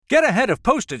Get ahead of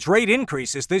postage rate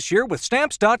increases this year with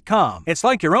Stamps.com. It's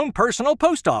like your own personal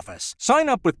post office. Sign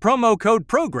up with promo code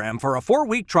PROGRAM for a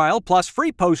 4-week trial plus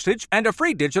free postage and a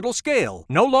free digital scale.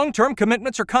 No long-term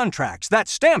commitments or contracts.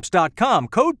 That's Stamps.com,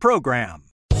 code PROGRAM.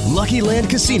 Lucky Land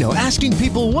Casino, asking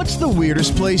people, what's the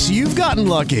weirdest place you've gotten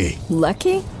lucky?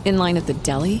 Lucky? In line at the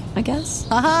deli, I guess?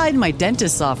 Aha, in my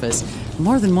dentist's office.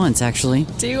 More than once, actually.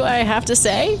 Do I have to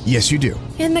say? Yes, you do.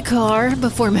 In the car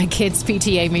before my kids'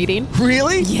 PTA meeting.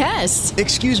 Really? Yes.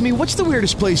 Excuse me, what's the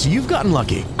weirdest place you've gotten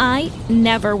lucky? I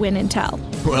never win and tell.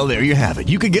 Well, there you have it.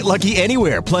 You can get lucky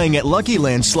anywhere, playing at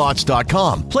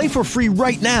LuckyLandSlots.com. Play for free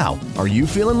right now. Are you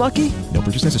feeling lucky? No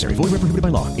purchase necessary. Void where prohibited by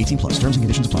law. 18+. Terms and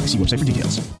conditions apply. See website for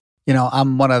details. You know,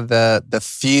 I'm one of the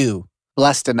few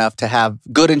blessed enough to have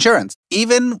good insurance.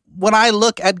 Even when I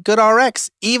look at GoodRx,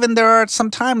 even there are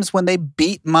some times when they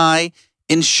beat my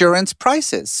insurance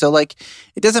prices. So, like,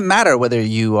 it doesn't matter whether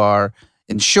you are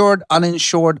insured,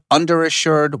 uninsured,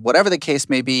 underinsured, whatever the case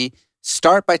may be,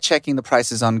 start by checking the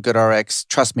prices on GoodRx.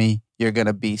 Trust me, you're going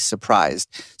to be surprised.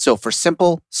 So for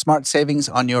simple, smart savings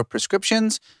on your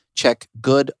prescriptions, check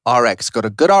GoodRx. Go to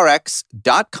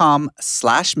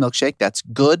goodrx.com/milkshake. That's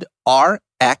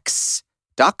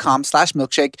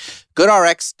goodrx.com/milkshake.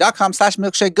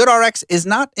 goodrx.com/milkshake. GoodRx is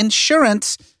not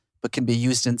insurance, but can be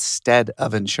used instead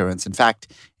of insurance. In fact,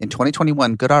 in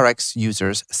 2021, GoodRx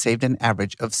users saved an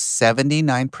average of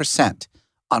 79%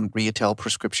 on retail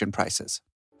prescription prices.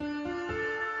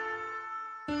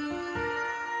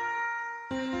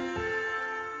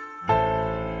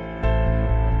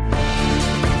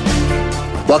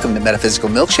 Welcome to Metaphysical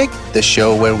Milkshake, the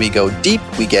show where we go deep,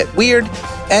 we get weird,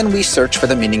 and we search for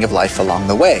the meaning of life along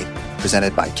the way.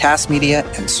 Presented by Cass Media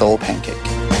and Soul Pancake.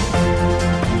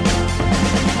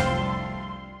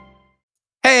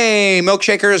 Hey,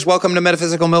 milkshakers. Welcome to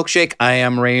Metaphysical Milkshake. I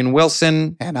am Rainn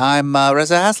Wilson. And I'm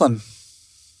Reza Aslan.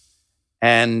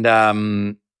 And God,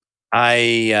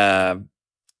 I'm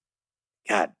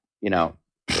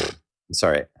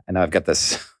sorry. I know I've got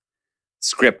this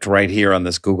script right here on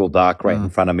this Google Doc right in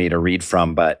front of me to read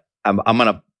from, but I'm going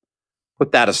to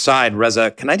put that aside.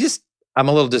 Reza, I'm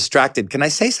a little distracted. Can I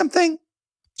say something?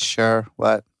 Sure.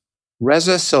 What?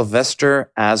 Reza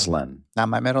Sylvester Aslan. Not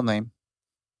my middle name.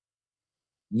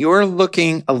 You're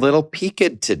looking a little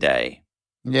peaked today.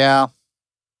 Yeah.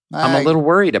 I'm a little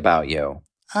worried about you.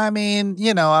 I mean,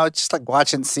 I was just like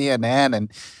watching CNN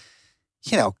and,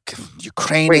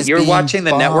 Ukraine Wait, is you're being watching the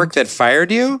bombed. network that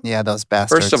fired you? Yeah, those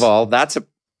bastards. First of all, that's a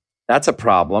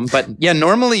problem. But yeah,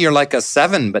 normally you're like a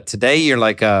 7, but today you're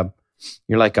like a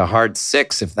hard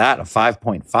 6, if that, a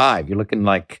 5.5. You're looking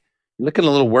a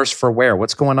little worse for wear.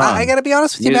 What's going on? I got to be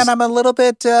honest with you, man. I'm a little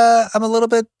bit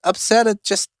upset at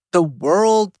just the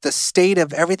world, the state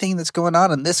of everything that's going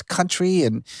on in this country,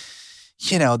 and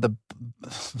the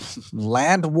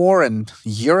land war in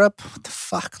Europe. What the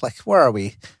fuck? Like, where are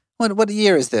we? What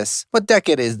year is this? What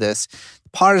decade is this?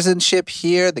 Partisanship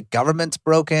here. The government's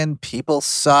broken. People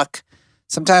suck.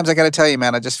 Sometimes I got to tell you,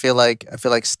 man, I feel like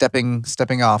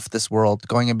stepping off this world,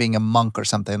 going and being a monk or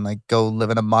something. Like, go live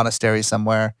in a monastery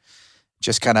somewhere.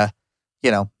 Just kind of,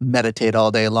 meditate all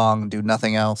day long and do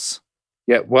nothing else.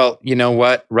 Yeah, well, you know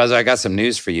what, Reza, I got some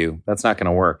news for you. That's not going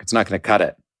to work. It's not going to cut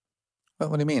it.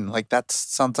 What do you mean? Like, that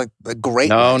sounds like a great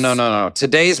No. life.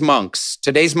 Today's monks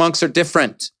are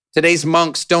different. Today's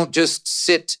monks don't just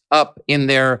sit up in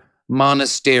their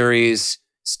monasteries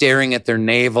staring at their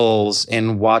navels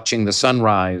and watching the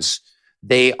sunrise.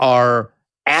 They are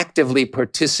actively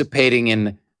participating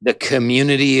in the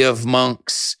community of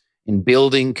monks, in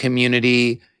building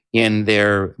community, in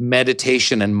their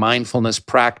meditation and mindfulness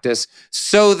practice,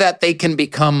 so that they can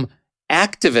become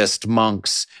activist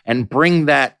monks and bring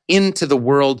that into the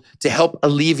world to help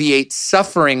alleviate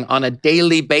suffering on a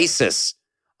daily basis,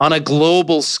 on a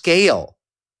global scale.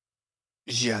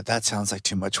 Yeah, that sounds like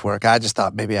too much work. I just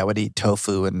thought maybe I would eat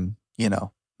tofu and,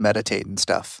 meditate and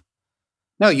stuff.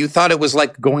 No, you thought it was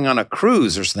like going on a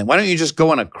cruise or something. Why don't you just go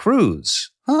on a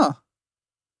cruise? Huh.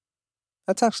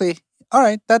 That's actually, all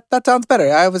right. That sounds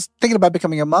better. I was thinking about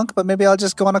becoming a monk, but maybe I'll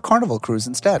just go on a carnival cruise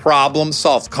instead. Problem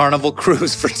solved. Carnival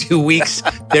cruise for 2 weeks.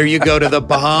 There you go, to the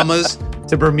Bahamas,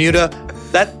 to Bermuda.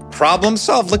 That problem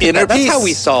solved. Look at that. That's how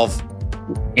we solve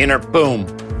inner boom.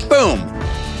 Boom.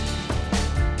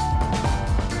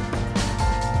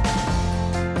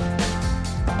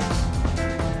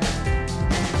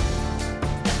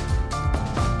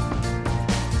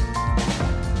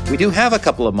 We do have a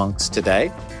couple of monks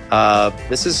today.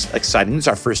 This is exciting. This is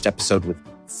our first episode with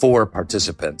 4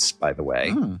 participants, by the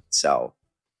way. So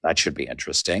that should be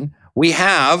interesting. We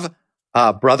have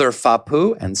Brother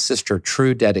Fapu and Sister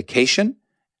True Dedication.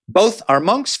 Both are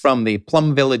monks from the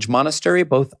Plum Village Monastery.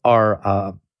 Both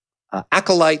are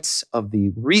acolytes of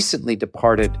the recently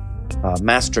departed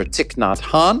Master Thich Nhat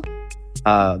Hanh,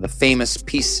 the famous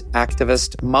peace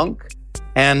activist monk.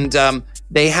 And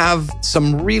they have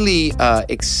some really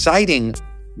exciting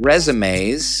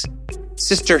resumes.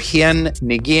 Sister Hien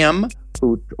Ngiem,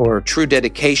 or True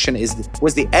Dedication,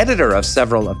 was the editor of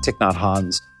several of Thich Nhat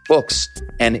Hanh's books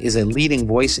and is a leading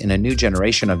voice in a new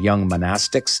generation of young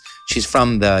monastics. She's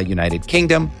from the United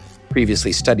Kingdom,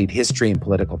 previously studied history and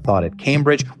political thought at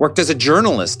Cambridge, worked as a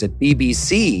journalist at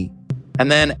BBC,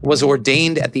 and then was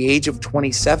ordained at the age of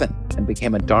 27 and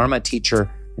became a Dharma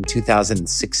teacher in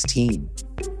 2016.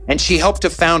 And she helped to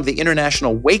found the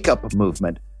International Wake Up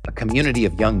Movement, a community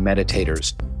of young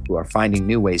meditators who are finding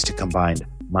new ways to combine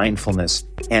mindfulness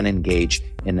and engage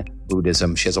in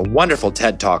Buddhism. She has a wonderful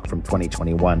TED Talk from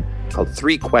 2021 called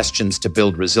 3 Questions to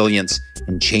Build Resilience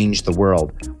and Change the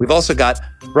World. We've also got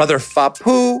Brother Pha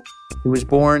Pu, who was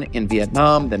born in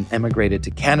Vietnam, then emigrated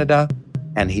to Canada,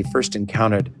 and he first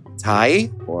encountered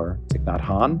Thai, or Thich Nhat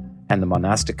Hanh, and the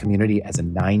monastic community as a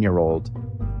 9-year-old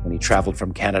when he traveled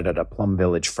from Canada to Plum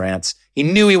Village, France. He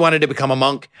knew he wanted to become a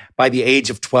monk. By the age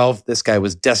of 12, this guy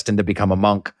was destined to become a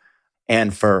monk.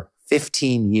 And for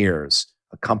 15 years,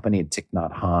 accompanied Thich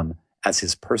Nhat Hanh as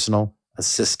his personal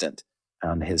assistant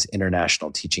on his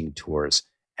international teaching tours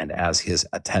and as his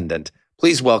attendant.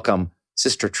 Please welcome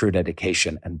Sister True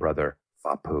Dedication and Brother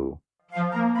Pha Pu.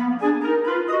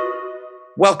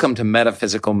 Welcome to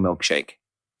Metaphysical Milkshake.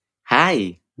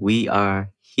 Hi, we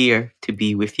are here to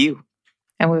be with you.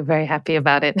 And we're very happy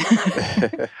about it.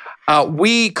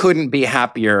 We couldn't be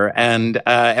happier. And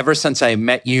ever since I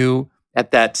met you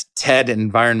at that TED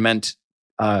Environment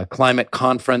Climate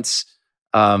Conference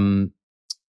in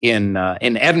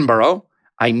Edinburgh,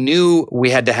 I knew we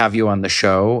had to have you on the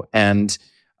show. And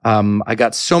I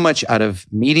got so much out of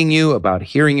meeting you, about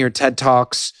hearing your TED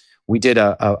Talks. We did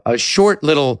a short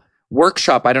little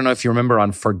workshop, I don't know if you remember,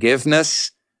 on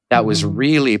forgiveness. That was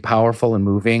really powerful and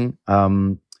moving.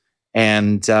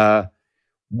 And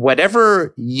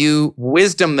whatever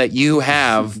wisdom that you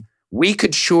have, we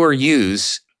could sure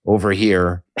use over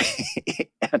here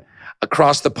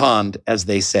across the pond, as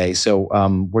they say. So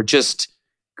we're just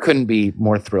couldn't be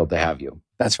more thrilled to have you.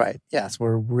 That's right. Yes,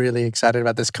 we're really excited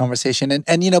about this conversation.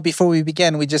 And before we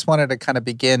begin, we just wanted to kind of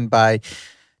begin by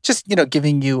just,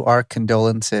 giving you our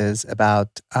condolences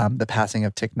about the passing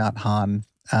of Thich Nhat Hanh.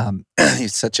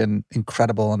 He's such an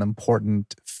incredible and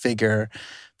important figure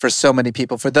for so many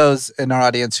people. For those in our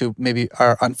audience who maybe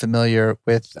are unfamiliar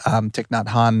with Thich Nhat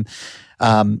Hanh,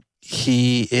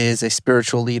 he is a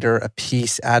spiritual leader, a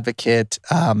peace advocate,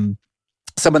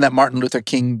 someone that Martin Luther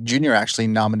King Jr. actually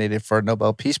nominated for a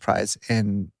Nobel Peace Prize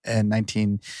in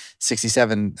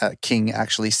 1967. King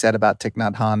actually said about Thich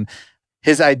Nhat Hanh,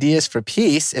 his ideas for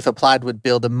peace, if applied, would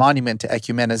build a monument to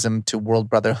ecumenism, to world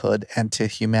brotherhood, and to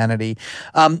humanity.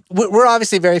 We're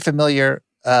obviously very familiar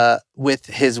with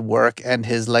his work and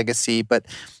his legacy, but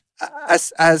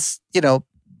as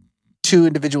two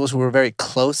individuals who were very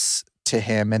close to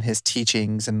him and his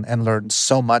teachings and learned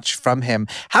so much from him,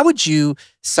 how would you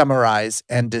summarize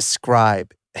and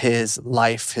describe his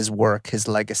life, his work, his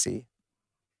legacy?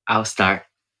 I'll start.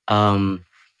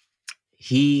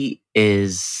 He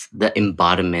is the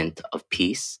embodiment of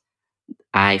peace.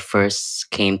 I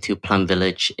first came to Plum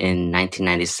Village in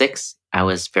 1996. I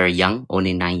was very young,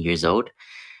 only 9 years old.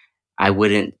 I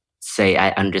wouldn't say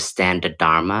I understand the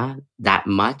Dharma that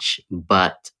much,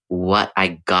 but what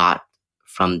I got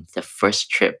from the first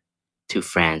trip to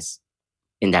France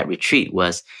in that retreat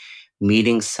was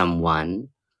meeting someone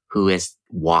who is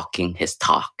walking his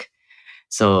talk.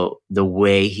 So the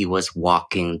way he was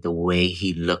walking, the way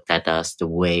he looked at us, the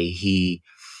way he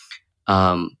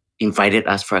invited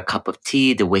us for a cup of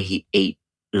tea, the way he ate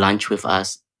lunch with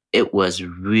us, it was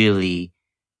really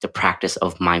the practice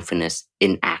of mindfulness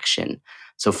in action.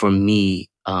 So for me,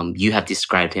 you have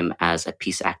described him as a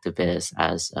peace activist,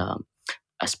 as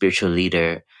a spiritual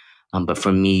leader. But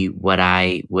for me, what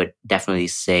I would definitely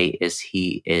say is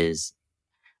he is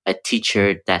a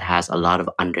teacher that has a lot of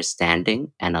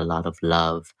understanding and a lot of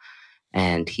love.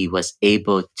 And he was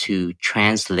able to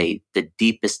translate the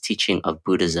deepest teaching of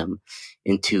Buddhism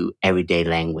into everyday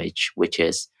language, which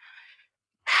is,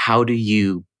 how do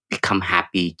you become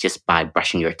happy just by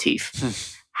brushing your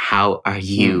teeth? How are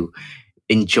you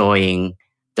enjoying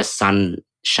the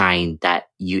sunshine that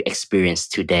you experience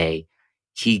today?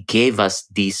 He gave us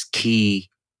these key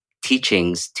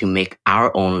teachings to make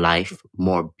our own life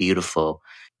more beautiful.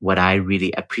 What I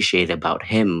really appreciate about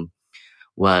him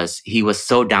was he was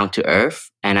so down to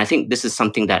earth. And I think this is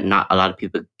something that not a lot of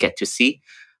people get to see.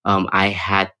 I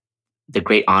had the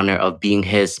great honor of being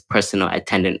his personal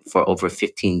attendant for over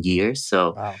 15 years.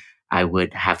 So Wow. I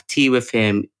would have tea with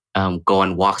him, go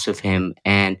on walks with him.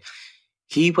 And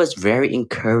he was very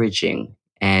encouraging.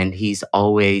 And he's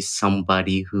always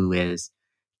somebody who is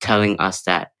telling us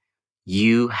that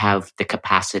you have the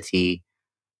capacity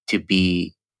to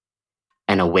be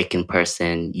an awakened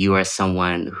person. You are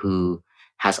someone who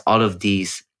has all of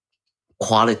these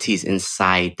qualities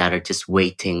inside that are just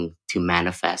waiting to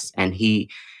manifest. And he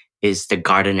is the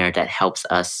gardener that helps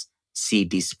us see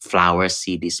these flowers,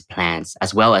 see these plants,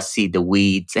 as well as see the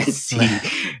weeds and see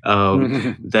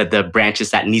the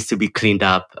branches that needs to be cleaned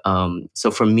up.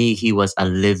 So for me, he was a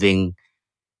living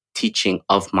teaching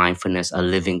of mindfulness, a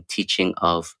living teaching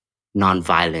of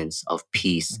nonviolence, of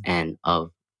peace, and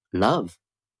of love.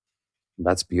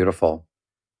 That's beautiful.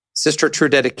 Sister True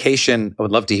Dedication, I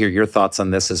would love to hear your thoughts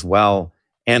on this as well.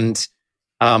 And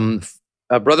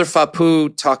Brother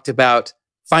Phaphu talked about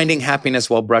finding happiness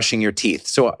while brushing your teeth.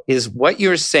 So is what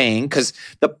you're saying, because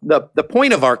the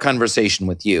point of our conversation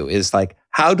with you is like,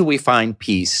 how do we find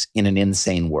peace in an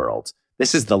insane world?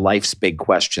 This is the life's big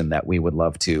question that we would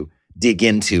love to dig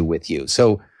into with you.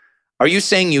 So are you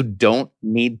saying you don't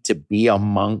need to be a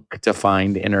monk to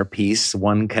find inner peace?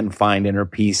 One can find inner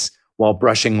peace while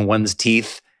brushing one's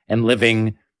teeth and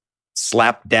living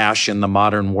slapdash in the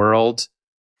modern world?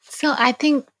 So I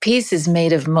think peace is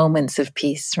made of moments of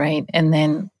peace, right? And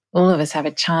then all of us have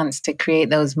a chance to create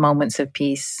those moments of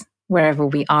peace wherever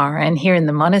we are. And here in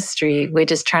the monastery, we're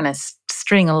just trying to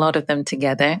string a lot of them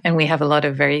together. And we have a lot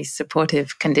of very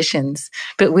supportive conditions,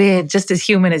 but we're just as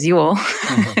human as you all.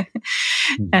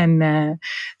 And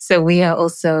so we are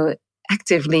also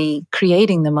actively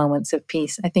creating the moments of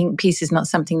peace. I think peace is not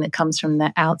something that comes from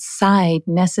the outside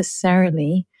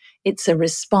necessarily. It's a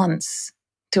response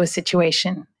to a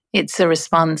situation. It's a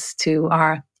response to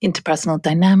our interpersonal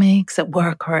dynamics at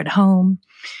work or at home.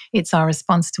 It's our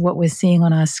response to what we're seeing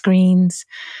on our screens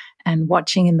and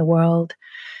watching in the world.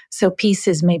 So peace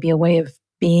is maybe a way of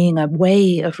being, a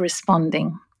way of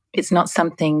responding. It's not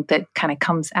something that kind of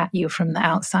comes at you from the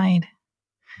outside.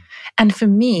 And for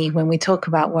me, when we talk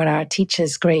about what our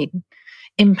teacher's great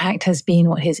impact has been,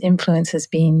 what his influence has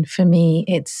been, for me,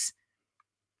 it's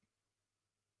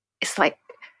like,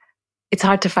 it's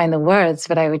hard to find the words,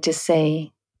 but I would just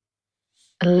say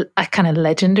a kind of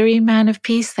legendary man of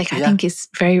peace. Like, I think it's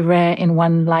very rare in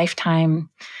one lifetime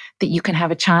that you can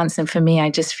have a chance. And for me, I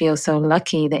just feel so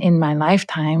lucky that in my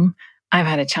lifetime, I've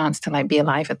had a chance to like be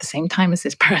alive at the same time as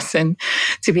this person,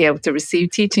 to be able to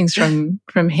receive teachings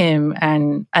from him.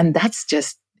 And that's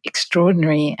just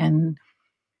extraordinary. And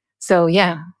so,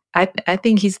 yeah, I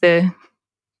think he's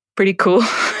pretty cool.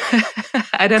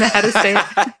 I don't know how to say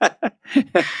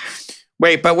it.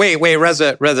 Wait,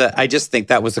 Reza, I just think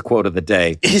that was the quote of the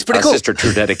day. He's pretty cool. Sister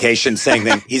True Dedication saying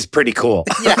that he's pretty cool.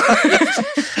 Yeah.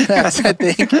 I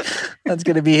think that's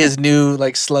going to be his new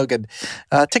like slogan.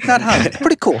 Thich Nhat Hanh,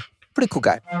 pretty cool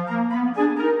guy.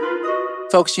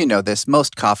 Folks, you know this.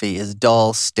 Most coffee is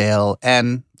dull, stale,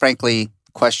 and frankly,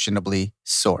 questionably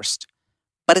sourced.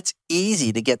 But it's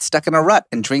easy to get stuck in a rut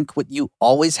and drink what you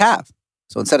always have.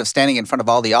 So instead of standing in front of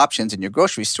all the options in your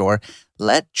grocery store,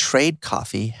 let Trade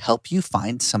Coffee help you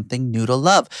find something new to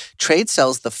love. Trade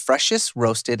sells the freshest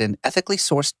roasted and ethically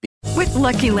sourced beef. With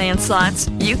Lucky Land Slots,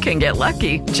 you can get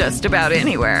lucky just about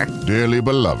anywhere. Dearly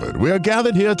beloved, we are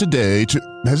gathered here today to...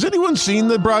 Has anyone seen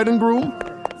the bride and groom?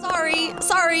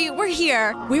 Sorry, we're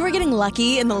here. We were getting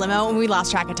lucky in the limo and we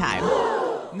lost track of time.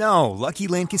 No, Lucky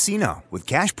Land Casino, with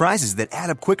cash prizes that add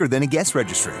up quicker than a guest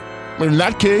registry. In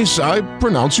that case, I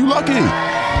pronounce you lucky.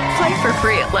 Play for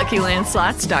free at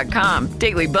LuckyLandSlots.com.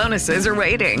 Daily bonuses are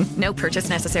waiting. No purchase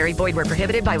necessary. Void where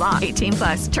prohibited by law.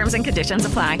 18+. Terms and conditions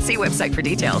apply. See website for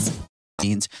details.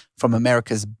 Beans from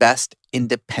America's best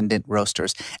independent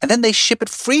roasters. And then they ship it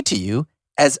free to you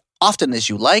as often as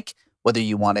you like, whether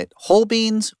you want it whole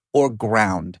beans or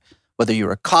ground. Whether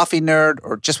you're a coffee nerd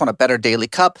or just want a better daily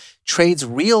cup, Trade's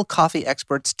real coffee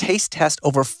experts taste test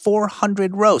over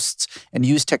 400 roasts and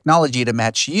use technology to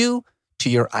match you to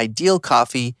your ideal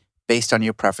coffee based on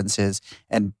your preferences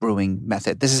and brewing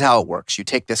method. This is how it works. You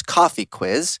take this coffee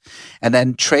quiz, and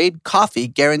then Trade Coffee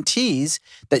guarantees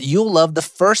that you'll love the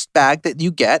first bag that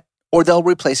you get, or they'll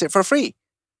replace it for free.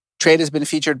 Trade has been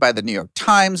featured by the New York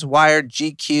Times, Wired,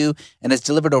 GQ, and has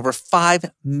delivered over 5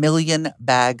 million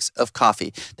bags of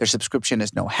coffee. Their subscription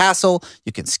is no hassle.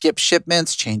 You can skip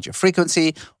shipments, change your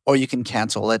frequency, or you can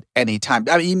cancel at any time.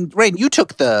 I mean, Rain, you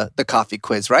took the coffee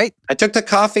quiz, right? I took the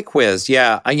coffee quiz,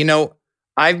 yeah.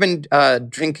 I've been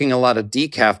drinking a lot of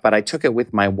decaf, but I took it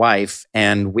with my wife,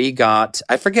 and we got,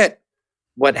 I forget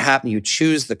what happened. You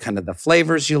choose the kind of the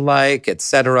flavors you like,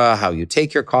 etc., how you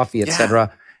take your coffee,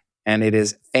 etc. And it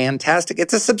is fantastic.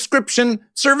 It's a subscription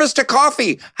service to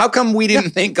coffee. How come we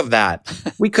didn't think of that?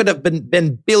 We could have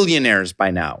been billionaires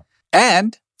by now.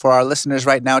 And for our listeners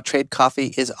right now, Trade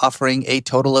Coffee is offering a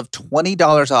total of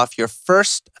 $20 off your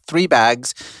first 3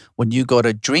 bags when you go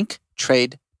to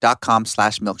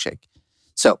drinktrade.com/milkshake.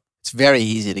 So it's very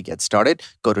easy to get started.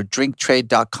 Go to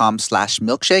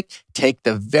drinktrade.com/milkshake, take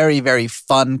the very, very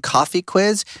fun coffee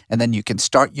quiz, and then you can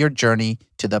start your journey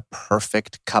to the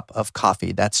perfect cup of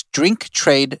coffee. That's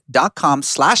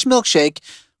drinktrade.com/milkshake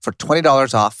for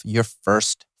 $20 off your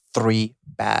first 3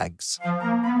 bags.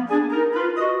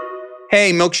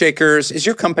 Hey, milkshakers, is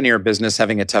your company or business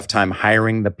having a tough time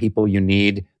hiring the people you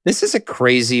need? This is a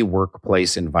crazy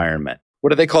workplace environment. What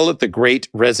do they call it? The Great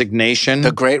Resignation?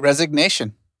 The Great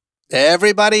Resignation.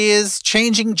 Everybody is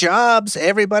changing jobs.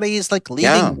 Everybody is like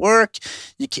leaving work.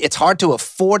 It's hard to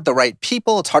afford the right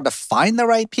people. It's hard to find the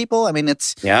right people. I mean,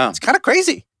 it's kind of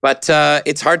crazy. But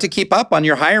it's hard to keep up on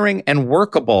your hiring. And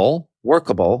Workable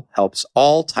helps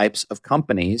all types of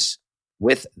companies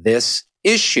with this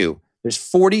issue. There's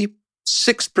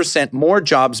 46% more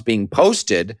jobs being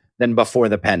posted than before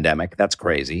the pandemic. That's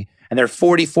crazy. And there are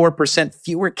 44%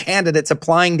 fewer candidates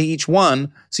applying to each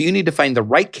one. So you need to find the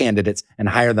right candidates and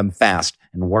hire them fast.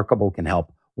 And Workable can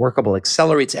help. Workable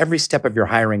accelerates every step of your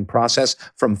hiring process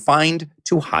from find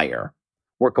to hire.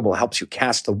 Workable helps you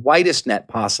cast the widest net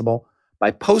possible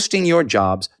by posting your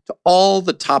jobs to all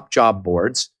the top job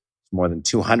boards. More than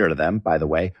 200 of them, by the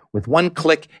way. With one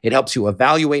click, it helps you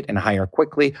evaluate and hire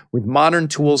quickly with modern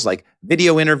tools like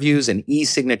video interviews and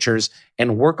e-signatures.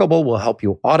 And Workable will help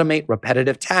you automate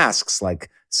repetitive tasks like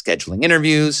scheduling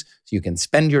interviews so you can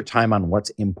spend your time on what's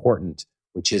important,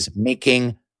 which is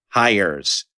making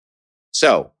hires.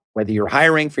 So whether you're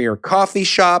hiring for your coffee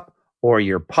shop or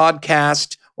your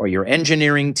podcast or your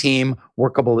engineering team,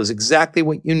 Workable is exactly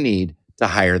what you need to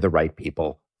hire the right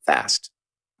people fast.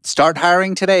 Start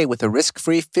hiring today with a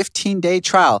risk-free 15-day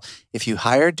trial. If you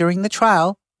hire during the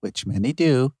trial, which many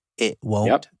do, it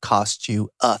won't cost you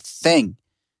a thing.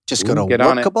 Just go to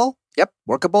Workable.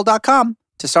 Workable.com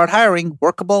to start hiring.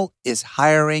 Workable is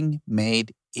hiring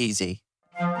made easy.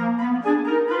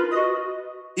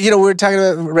 We were talking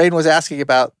about, Rain was asking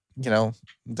about,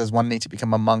 does one need to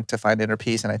become a monk to find inner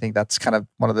peace? And I think that's kind of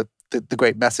one of the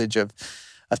great message of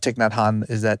Thich Nhat Hanh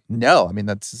is that no, I mean,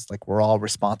 that's just like we're all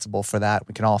responsible for that.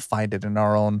 We can all find it in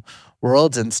our own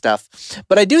worlds and stuff.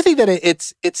 But I do think that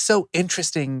it's so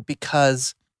interesting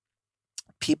because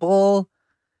people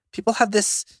have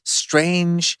this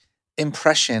strange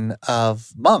impression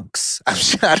of monks. I'm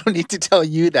sure I don't need to tell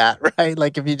you that, right?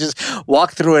 Like if you just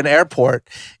walk through an airport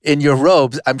in your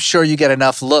robes, I'm sure you get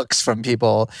enough looks from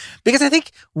people because I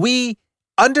think we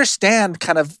understand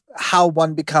kind of how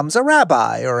one becomes a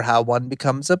rabbi or how one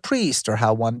becomes a priest or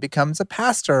how one becomes a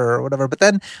pastor or whatever. But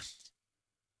then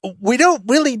we don't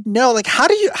really know, like, how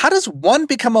does one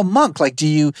become a monk? Like, do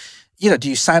you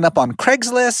sign up on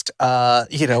Craigslist?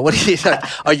 What do you,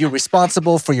 are you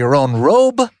responsible for your own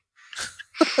robe?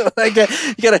 Like, you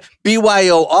got to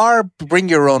BYOR, bring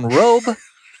your own robe.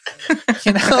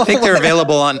 I think they're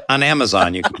available on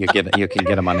Amazon. You can get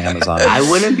them on Amazon. I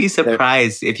wouldn't be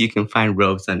surprised if you can find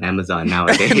robes on Amazon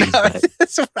nowadays.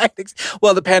 That's right.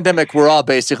 Well, the pandemic, we're all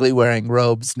basically wearing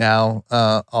robes now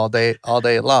all day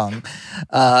long.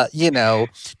 Do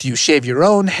you shave your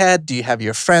own head? Do you have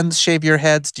your friends shave your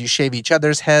heads? Do you shave each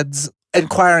other's heads?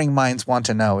 Inquiring minds want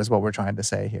to know is what we're trying to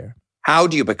say here. How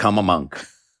do you become a monk?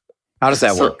 How does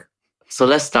that work? So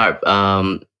let's start.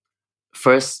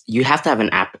 First, you have to have an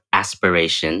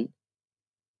aspiration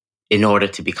in order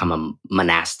to become a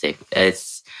monastic.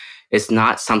 It's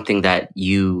not something that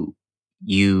you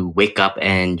wake up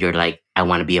and you're like, I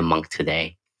want to be a monk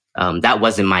today. That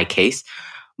wasn't my case,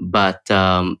 but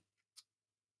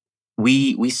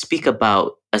we speak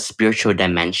about a spiritual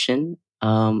dimension.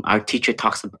 Our teacher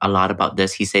talks a lot about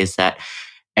this. He says that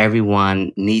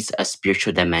everyone needs a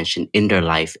spiritual dimension in their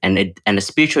life. And a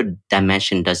spiritual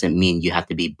dimension doesn't mean you have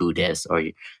to be Buddhist or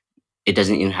it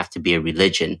doesn't even have to be a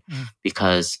religion.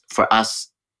 Because for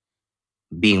us,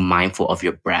 being mindful of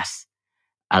your breath,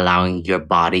 allowing your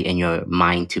body and your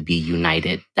mind to be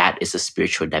united, that is a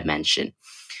spiritual dimension.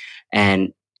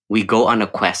 And we go on a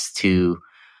quest to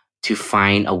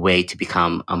find a way to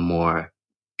become a more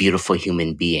beautiful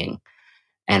human being.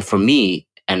 And for me,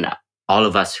 and all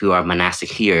of us who are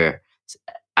monastic here,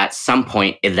 at some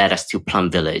point, it led us to Plum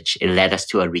Village. It led us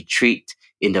to a retreat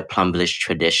in the Plum Village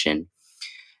tradition.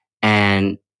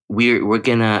 And we're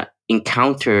going to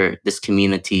encounter this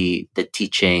community, the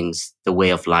teachings, the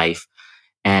way of life,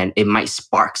 And it might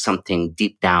spark something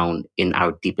deep down in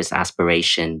our deepest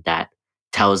aspiration that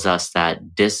tells us that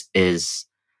this is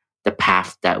the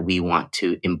path that we want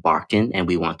to embark in and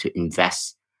we want to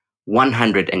invest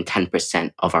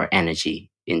 110% of our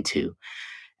energy into.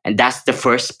 And that's the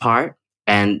first part.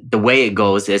 And the way it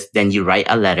goes is then you write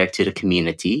a letter to the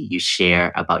community, you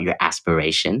share about your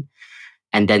aspiration.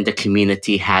 And then the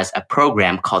community has a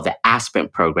program called the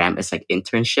Aspirant Program. It's like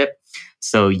internship.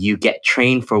 So you get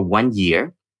trained for 1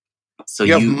 year. So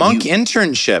you have monk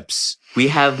internships. We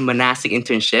have monastic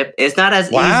internship. It's not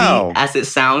as easy as it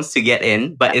sounds to get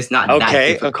in, but it's not that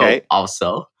difficult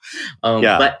also.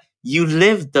 But you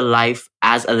live the life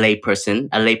as a layperson.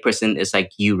 A layperson is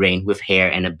like you, Rain, with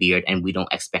hair and a beard, and we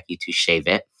don't expect you to shave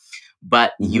it.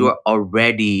 But you're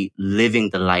already living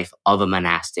the life of a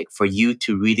monastic. For you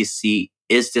to really see,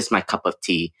 is this my cup of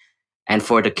tea? And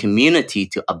for the community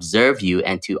to observe you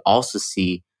and to also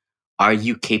see, are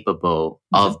you capable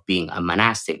of being a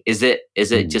monastic? Is it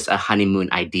just a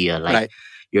honeymoon idea? Like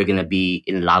you're going to be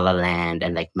in La La Land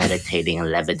and like meditating and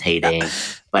levitating.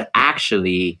 But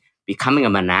actually becoming a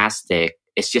monastic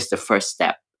is just the first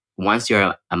step. Once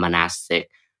you're a monastic,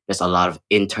 there's a lot of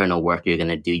internal work you're going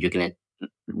to do. You're going to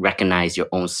recognize your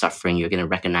own suffering. You're going to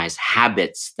recognize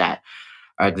habits that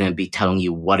are going to be telling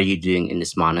you, what are you doing in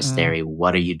this monastery?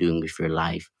 What are you doing with your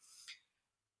life?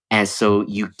 And so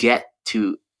you get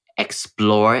to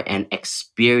explore and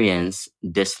experience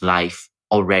this life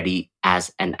already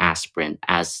as an aspirant,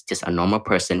 as just a normal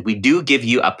person. We do give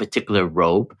you a particular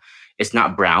robe. It's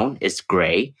not brown, it's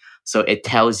gray. So it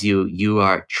tells you you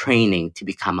are training to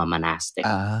become a monastic.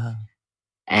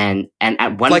 And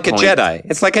at one point... Like a Jedi.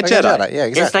 It's like a Jedi. Yeah,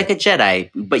 exactly. It's like a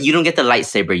Jedi, but you don't get the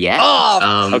lightsaber yet.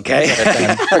 Okay.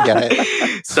 Forget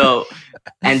it. So,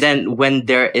 and then when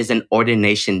there is an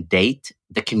ordination date,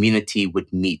 the community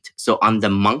would meet. So on the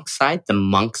monk side, the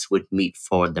monks would meet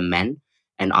for the men.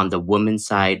 And on the women's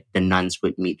side, the nuns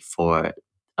would meet for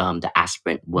the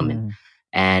aspirant women.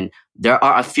 And there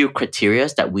are a few criteria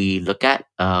that we look at.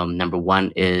 Number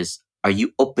one is, are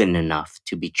you open enough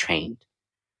to be trained?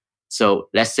 So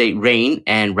let's say Rain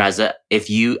and Raza, if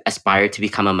you aspire to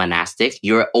become a monastic,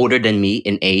 you're older than me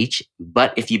in age,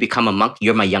 but if you become a monk,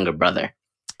 you're my younger brother.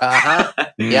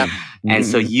 Yeah. And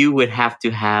so you would have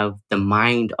to have the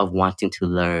mind of wanting to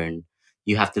learn.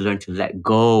 You have to learn to let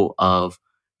go of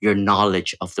your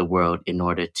knowledge of the world in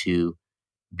order to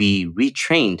be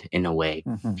retrained in a way.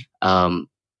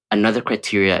 Another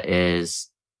criteria is,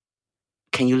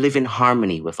 can you live in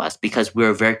harmony with us? Because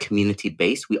we're very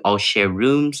community-based. We all share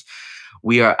rooms.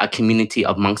 We are a community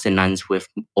of monks and nuns with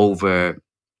over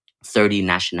 30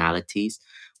 nationalities.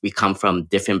 We come from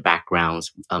different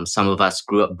backgrounds. Some of us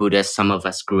grew up Buddhist. Some of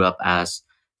us grew up as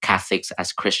Catholics,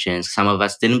 as Christians. Some of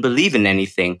us didn't believe in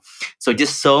anything. So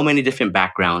just so many different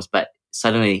backgrounds. But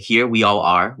suddenly here we all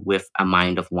are with a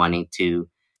mind of wanting to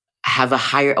have a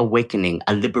higher awakening,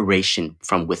 a liberation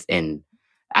from within.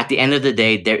 At the end of the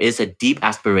day, there is a deep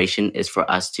aspiration is for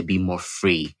us to be more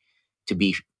free, to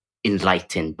be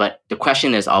enlightened. But the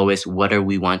question is always, what are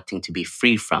we wanting to be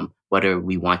free from? What are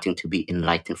we wanting to be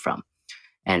enlightened from?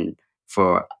 And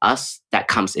for us, that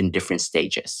comes in different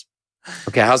stages.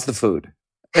 Okay, how's the food?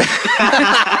 The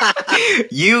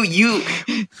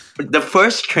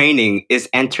first training is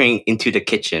entering into the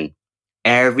kitchen.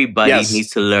 Everybody needs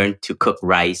to learn to cook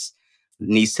rice,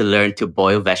 needs to learn to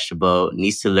boil vegetable,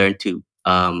 needs to learn to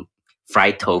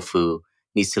fry tofu,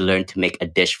 needs to learn to make a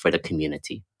dish for the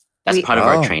community. That's part of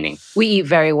our training. We eat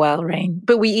very well, Rain,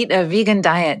 but we eat a vegan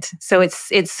diet. So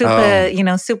it's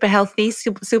super, super healthy,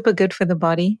 super good for the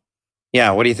body.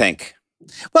 Yeah. What do you think?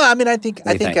 Well, I mean, I think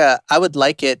I would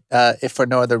like it if for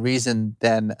no other reason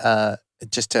than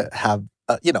just to have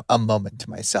a moment to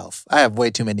myself. I have way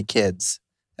too many kids,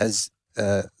 as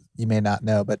you may not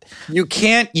know, but you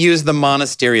can't use the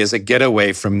monastery as a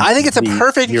getaway from. I think it's a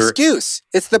perfect excuse.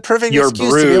 It's the perfect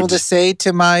excuse to be able to say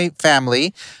to my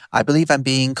family, I believe I'm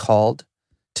being called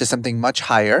to something much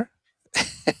higher.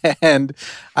 And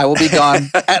I will be gone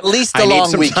at least a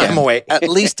long weekend. At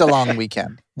least a long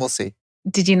weekend. We'll see.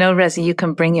 Did you know, Reza, you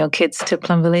can bring your kids to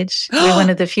Plum Village? We're one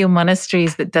of the few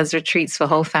monasteries that does retreats for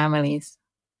whole families.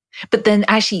 But then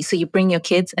actually, so you bring your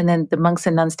kids and then the monks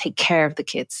and nuns take care of the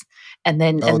kids. And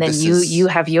then you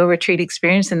have your retreat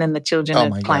experience and then the children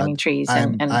are climbing trees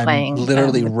and playing. I'm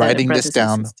literally writing this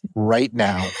down right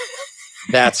now.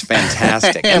 That's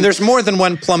fantastic. And there's more than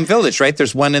one Plum Village, right?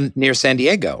 There's one near San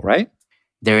Diego, right?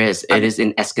 There is. It is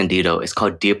in Escondido. It's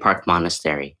called Deer Park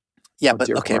Monastery. Yeah, but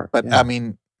I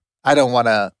mean, I don't want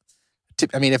to.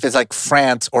 I mean, if it's like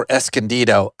France or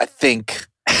Escondido, I think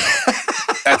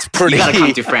that's pretty You gotta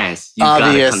come to France. You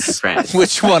obvious gotta come to France.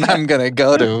 which one I'm going to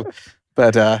go to.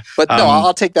 But no,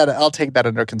 I'll take that. I'll take that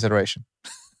under consideration.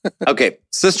 Okay,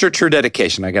 Sister True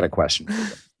Dedication, I got a question.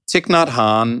 Thich Nhat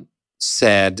Hanh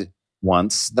said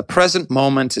once, the present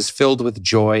moment is filled with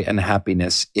joy and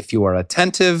happiness. If you are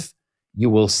attentive, you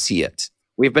will see it.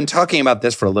 We've been talking about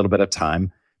this for a little bit of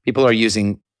time. People are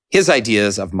using his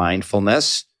ideas of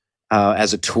mindfulness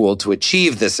as a tool to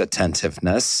achieve this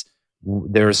attentiveness.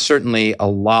 There is certainly a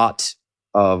lot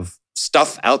of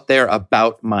stuff out there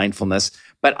about mindfulness.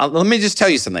 But let me just tell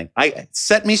you something.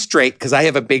 Set me straight, because I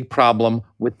have a big problem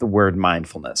with the word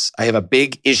mindfulness. I have a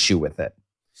big issue with it.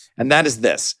 And that is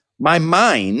this. My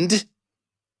mind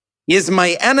is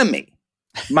my enemy.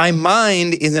 My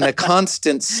mind is in a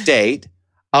constant state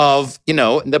of,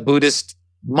 the Buddhist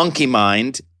monkey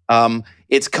mind.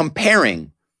 It's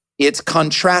comparing. It's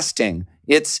contrasting.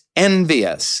 It's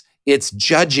envious. It's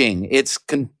judging. It's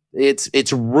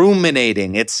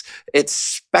ruminating. It's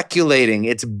speculating.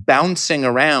 It's bouncing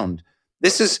around.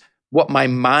 This is what my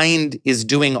mind is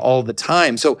doing all the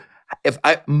time. So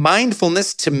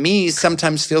mindfulness to me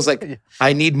sometimes feels like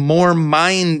I need more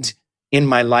mind in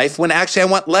my life when actually I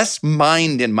want less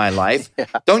mind in my life. Yeah.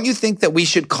 Don't you think that we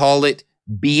should call it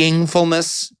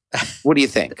beingfulness? What do you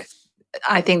think?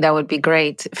 I think that would be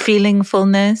great.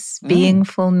 Feelingfulness,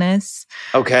 beingfulness.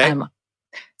 Okay.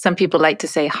 Some people like to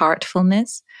say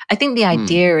heartfulness. I think the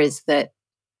idea is that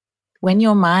when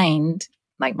your mind,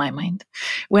 like my mind,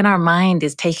 when our mind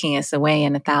is taking us away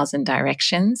in 1,000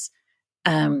 directions,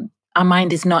 our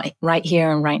mind is not right here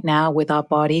and right now with our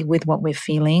body, with what we're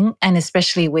feeling, and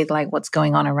especially with like what's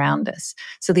going on around us.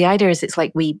 So the idea is it's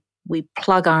like we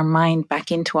plug our mind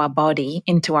back into our body,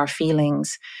 into our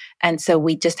feelings. And so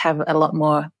we just have a lot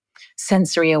more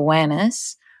sensory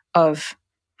awareness of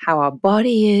how our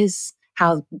body is,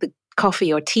 how the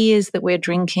coffee or tea is that we're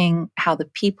drinking, how the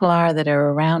people are that are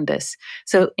around us.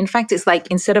 So in fact, it's like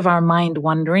instead of our mind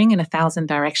wandering in 1,000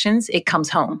 directions, it comes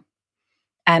home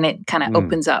and it kind of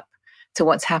opens up to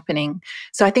what's happening.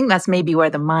 So I think that's maybe where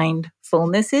the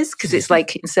mindfulness is, because it's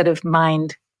like instead of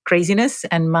mind craziness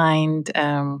and mind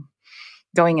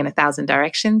going in 1,000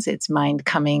 directions, it's mind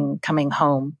coming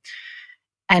home.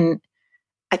 And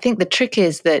I think the trick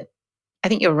is that I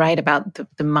think you're right about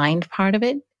the mind part of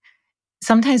it.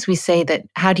 Sometimes we say that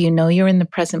how do you know you're in the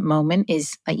present moment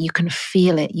is like you can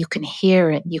feel it, you can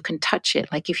hear it, you can touch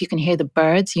it. Like if you can hear the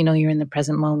birds, you know you're in the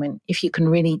present moment. If you can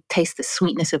really taste the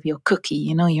sweetness of your cookie,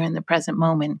 you know you're in the present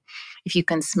moment. If you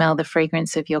can smell the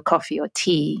fragrance of your coffee or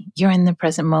tea, you're in the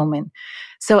present moment.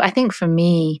 So I think for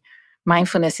me,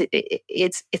 mindfulness,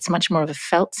 it's much more of a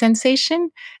felt sensation,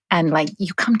 and like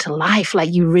you come to life,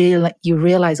 like you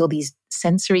realize all these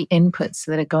sensory inputs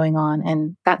that are going on,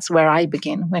 and that's where I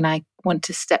begin when I want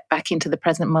to step back into the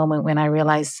present moment, when I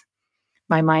realize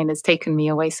my mind has taken me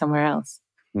away somewhere else.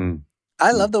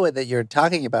 I love the way that you're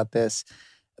talking about this,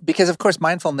 because of course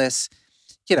mindfulness,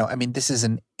 this is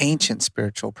an ancient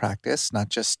spiritual practice, not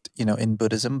just, in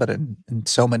Buddhism, but in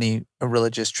so many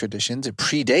religious traditions. It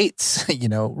predates,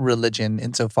 religion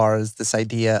insofar as this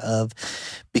idea of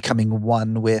becoming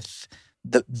one with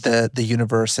the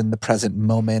universe and the present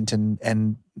moment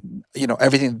and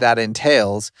everything that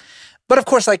entails. But of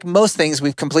course, like most things,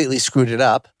 we've completely screwed it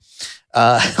up.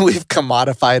 We've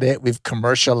commodified it. We've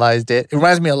commercialized it. It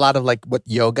reminds me a lot of like what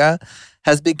yoga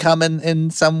has become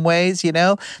in some ways,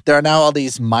 There are now all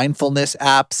these mindfulness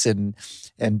apps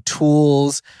and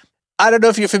tools. I don't know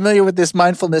if you're familiar with this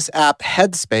mindfulness app,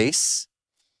 Headspace,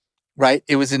 right?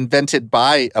 It was invented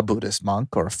by a Buddhist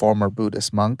monk or a former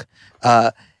Buddhist monk,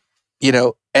 and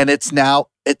it's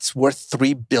worth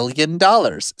 $3 billion.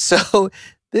 So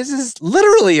this is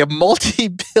literally a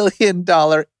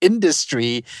multi-billion-dollar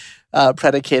industry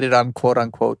predicated on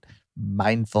quote-unquote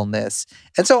mindfulness.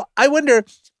 And so I wonder,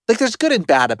 like there's good and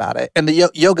bad about it. And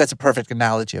the yoga is a perfect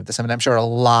analogy of this. I mean, I'm sure a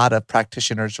lot of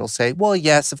practitioners will say, well,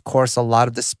 yes, of course, a lot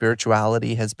of the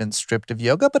spirituality has been stripped of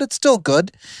yoga, but it's still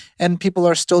good. And people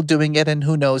are still doing it. And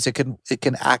who knows, it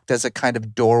can act as a kind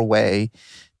of doorway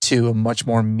to a much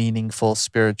more meaningful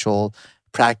spiritual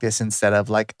practice instead of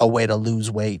like a way to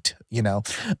lose weight,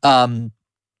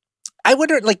 I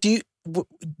wonder, like, do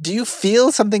you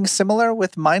feel something similar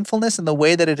with mindfulness in the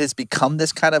way that it has become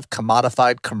this kind of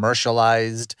commodified,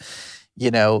 commercialized,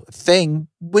 thing,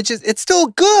 which is, it's still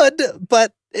good,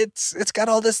 but it's got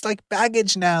all this like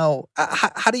baggage now.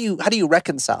 How do you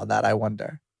reconcile that, I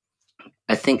wonder?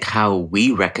 I think how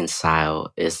we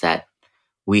reconcile is that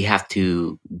we have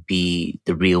to be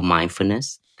the real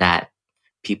mindfulness that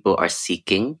people are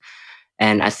seeking.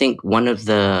 And I think one of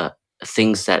the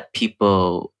things that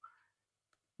people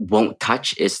won't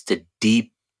touch is the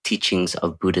deep teachings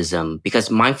of Buddhism,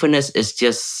 because mindfulness is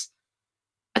just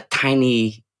a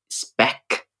tiny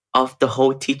speck of the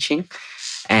whole teaching.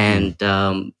 And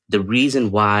the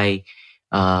reason why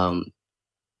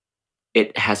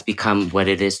it has become what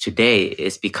it is today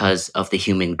is because of the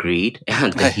human greed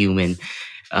and the human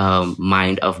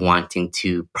mind of wanting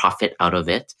to profit out of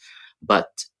it.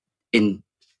 But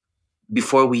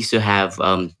before we used to have,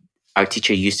 our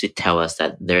teacher used to tell us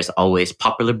that there's always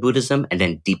popular Buddhism and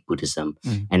then deep Buddhism.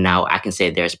 And now I can say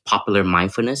there's popular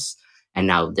mindfulness, and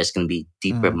now there's going to be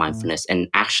deeper mindfulness. And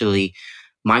actually,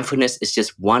 mindfulness is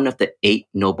just one of the 8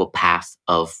 noble paths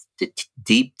of the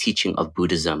deep teaching of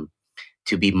Buddhism.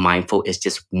 To be mindful is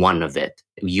just one of it.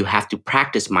 You have to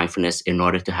practice mindfulness in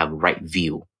order to have right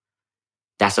view.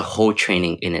 That's a whole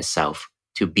training in itself,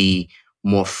 to be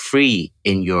more free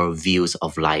in your views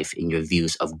of life, in your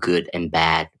views of good and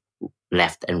bad,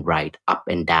 left and right, up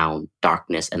and down,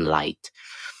 darkness and light.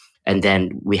 And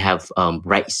then we have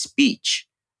right speech.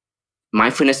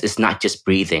 Mindfulness is not just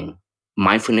breathing.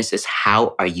 Mindfulness is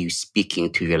how are you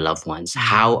speaking to your loved ones?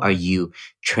 How are you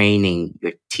training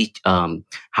your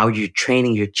how are you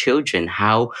training your children?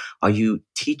 How are you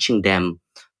teaching them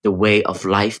the way of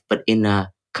life, but in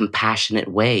a compassionate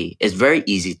way? It's very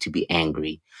easy to be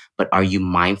angry, but are you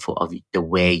mindful of the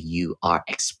way you are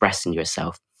expressing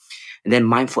yourself? And then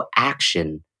mindful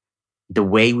action, the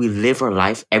way we live our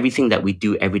life, everything that we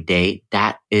do every day,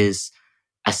 that is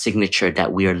a signature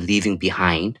that we are leaving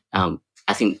behind. I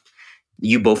think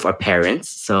you both are parents.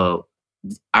 So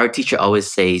our teacher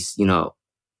always says,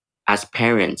 as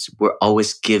parents, we're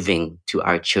always giving to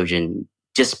our children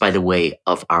just by the way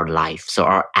of our life. So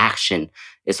our action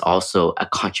is also a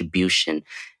contribution.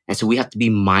 And so we have to be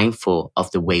mindful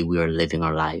of the way we are living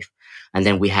our life. And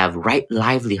then we have right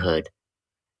livelihood.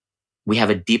 We have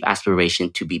a deep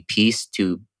aspiration to be peace,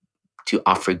 to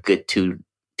offer good to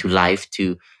life,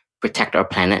 to protect our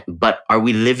planet. But are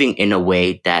we living in a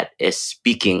way that is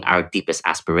speaking our deepest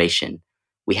aspiration?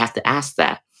 We have to ask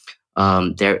that.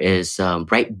 There is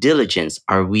right diligence.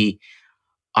 Are we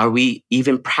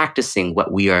even practicing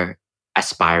what we are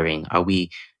aspiring? Are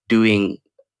we doing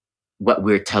what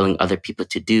we're telling other people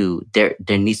to do? There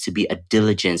needs to be a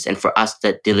diligence. And for us,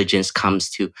 that diligence comes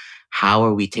to how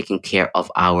are we taking care of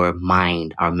our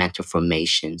mind, our mental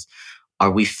formations?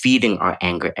 Are we feeding our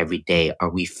anger every day? Are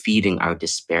we feeding our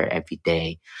despair every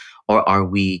day? Or are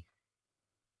we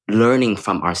learning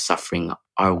from our suffering?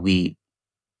 Are we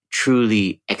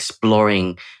truly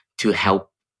exploring to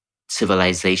help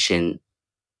civilization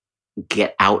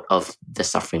get out of the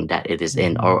suffering that it is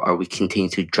in? Or are we continue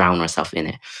to drown ourselves in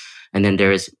it? And then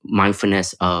there is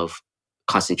mindfulness of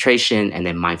concentration and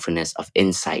then mindfulness of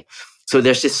insight. So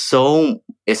there's just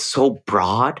it's so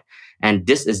broad. And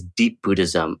this is deep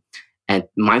Buddhism. And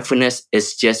mindfulness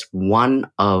is just one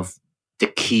of the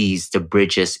keys, the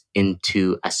bridges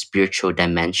into a spiritual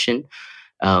dimension.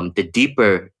 The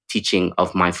deeper teaching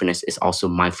of mindfulness is also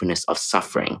mindfulness of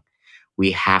suffering.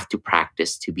 We have to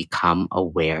practice to become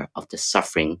aware of the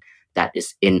suffering that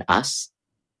is in us,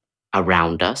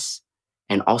 around us,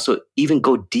 and also even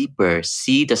go deeper,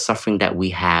 see the suffering that we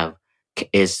have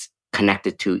is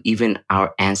connected to even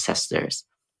our ancestors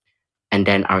and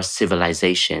then our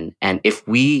civilization. And if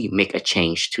we make a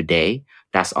change today,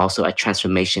 that's also a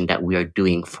transformation that we are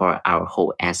doing for our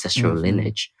whole ancestral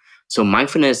lineage. So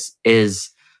mindfulness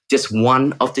is just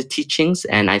one of the teachings.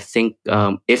 And I think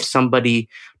if somebody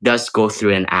does go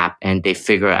through an app and they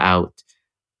figure out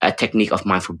a technique of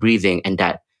mindful breathing and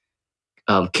that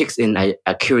kicks in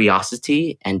a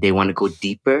curiosity and they want to go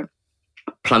deeper,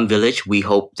 Plum Village, we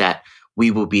hope that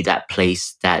we will be that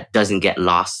place that doesn't get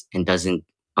lost and doesn't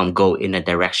go in a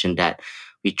direction that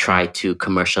we try to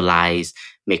commercialize,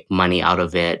 make money out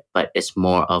of it. But it's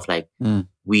more of like,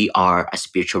 we are a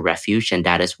spiritual refuge. And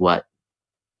that is what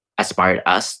inspired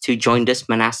us to join this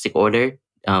monastic order,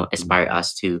 inspired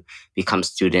us to become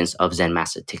students of Zen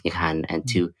Master Thich Nhat Hanh and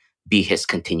to be his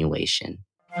continuation.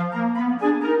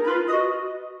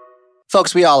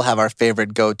 Folks, we all have our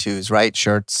favorite go-tos, right?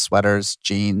 Shirts, sweaters,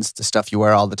 jeans, the stuff you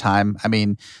wear all the time. I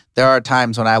mean, there are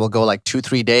times when I will go like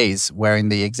 2-3 days wearing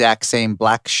the exact same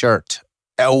black shirt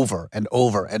over and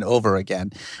over and over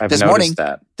again. I've noticed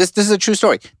that. This is a true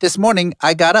story. This morning,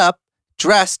 I got up,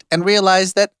 dressed, and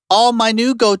realized that all my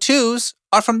new go-tos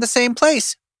are from the same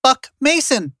place, Buck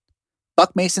Mason.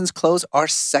 Buck Mason's clothes are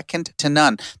second to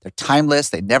none. They're timeless.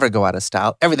 They never go out of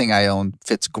style. Everything I own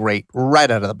fits great right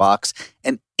out of the box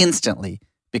and instantly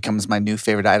becomes my new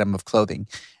favorite item of clothing.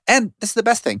 And this is the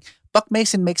best thing. Buck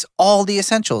Mason makes all the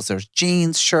essentials. There's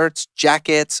jeans, shirts,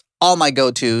 jackets, all my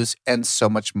go-tos, and so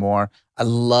much more. I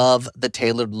love the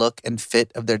tailored look and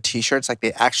fit of their t-shirts. Like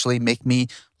they actually make me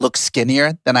look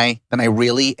skinnier than I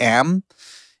really am.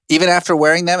 Even after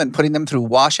wearing them and putting them through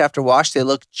wash after wash, they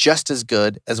look just as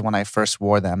good as when I first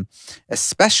wore them,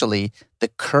 especially the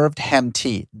curved hem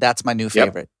tee. That's my new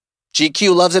favorite.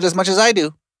 GQ loves it as much as I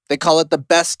do. They call it the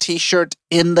best t-shirt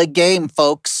in the game,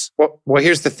 folks. Well,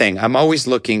 here's the thing. I'm always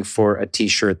looking for a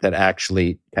t-shirt that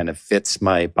actually kind of fits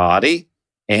my body.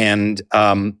 And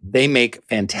they make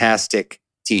fantastic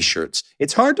t-shirts.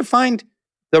 It's hard to find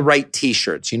the right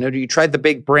t-shirts. You tried the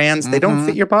big brands. They don't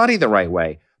fit your body the right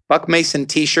way. Buck Mason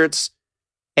t-shirts,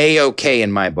 A-OK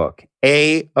in my book.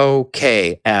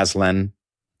 A-OK, Aslan.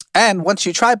 And once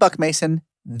you try Buck Mason,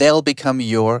 they'll become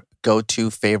your go-to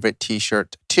favorite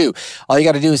t-shirt too. All you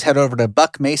got to do is head over to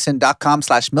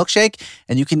buckmason.com/milkshake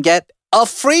and you can get a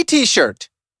free t-shirt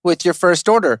with your first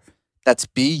order. That's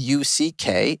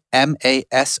BUCKMASON,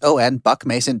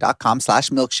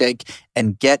 buckmason.com/milkshake,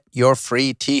 and get your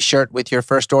free t-shirt with your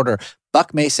first order.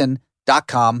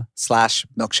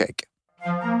 buckmason.com/milkshake.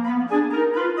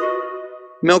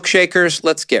 Milkshakers,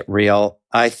 let's get real.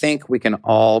 I think we can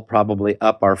all probably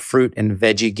up our fruit and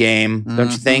veggie game.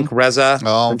 Don't you think, Reza?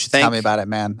 Oh, don't you think? Tell me about it,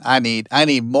 man. I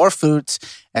need more fruits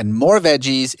and more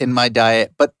veggies in my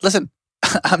diet. But listen,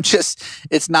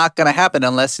 it's not going to happen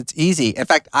unless it's easy. In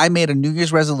fact, I made a New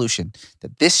Year's resolution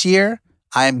that this year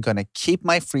I am going to keep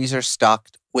my freezer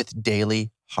stocked with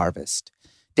Daily Harvest.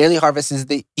 Daily Harvest is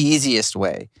the easiest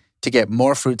way to get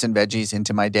more fruits and veggies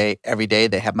into my day every day.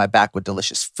 They have my back with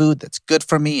delicious food that's good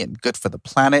for me and good for the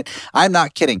planet. I'm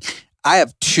not kidding. I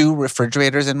have 2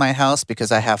 refrigerators in my house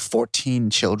because I have 14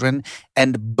 children,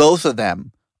 and both of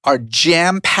them are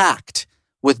jam-packed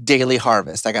with Daily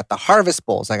Harvest. I got the harvest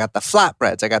bowls, I got the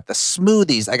flatbreads, I got the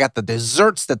smoothies, I got the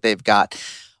desserts that they've got,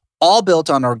 all built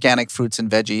on organic fruits and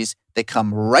veggies. They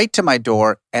come right to my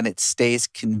door, and it stays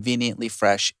conveniently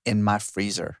fresh in my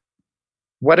freezer.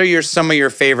 What are some of your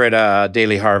favorite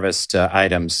Daily Harvest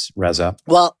items, Reza?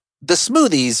 Well, the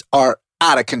smoothies are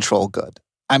out of control good.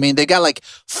 I mean, they got like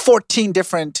 14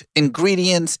 different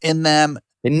ingredients in them.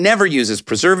 It never uses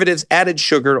preservatives, added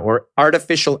sugar, or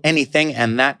artificial anything,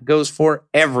 and that goes for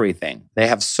everything. They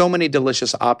have so many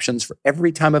delicious options for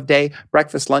every time of day,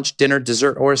 breakfast, lunch, dinner,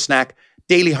 dessert, or a snack.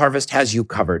 Daily Harvest has you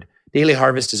covered. Daily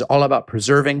Harvest is all about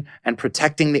preserving and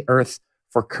protecting the earth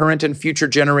for current and future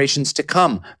generations to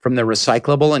come, from their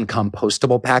recyclable and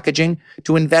compostable packaging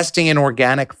to investing in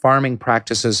organic farming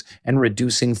practices and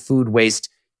reducing food waste.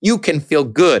 You can feel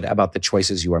good about the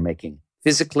choices you are making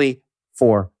physically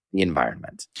for the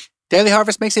environment. Daily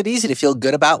Harvest makes it easy to feel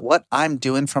good about what I'm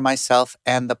doing for myself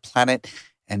and the planet.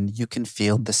 And you can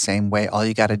feel the same way. All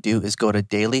you got to do is go to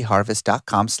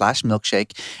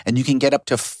dailyharvest.com/milkshake and you can get up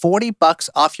to $40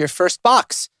 off your first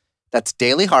box. That's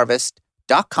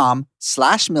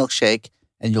dailyharvest.com/milkshake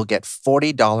and you'll get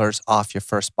 $40 off your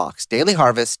first box.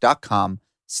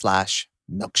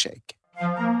 dailyharvest.com/milkshake.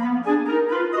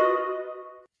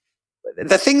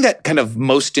 The thing that kind of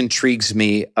most intrigues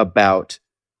me about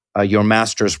your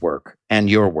master's work and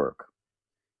your work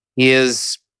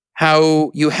is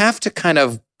how you have to kind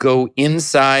of go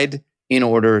inside in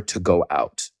order to go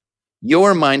out.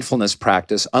 Your mindfulness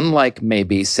practice, unlike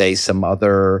maybe, say, some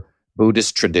other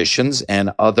Buddhist traditions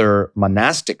and other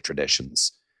monastic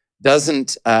traditions,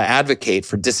 doesn't advocate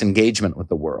for disengagement with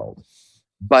the world.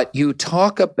 But you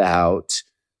talk about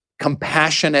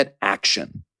compassionate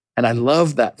action. And I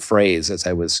love that phrase as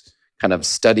I was kind of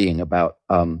studying about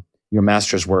your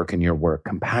master's work and your work,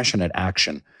 compassionate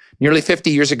action. Nearly 50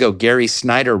 years ago, Gary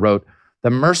Snyder wrote, "The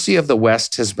mercy of the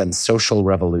West has been social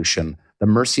revolution. The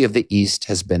mercy of the East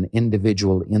has been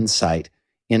individual insight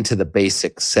into the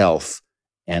basic self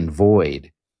and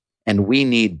void. And we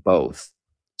need both."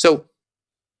 So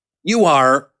you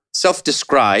are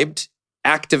self-described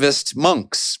activist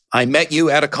monks. I met you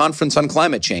at a conference on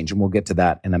climate change, and we'll get to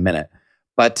that in a minute.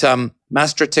 But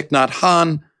Master Thich Nhat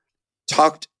Hanh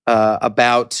talked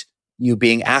about you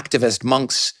being activist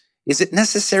monks. Is it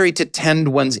necessary to tend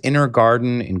one's inner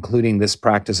garden, including this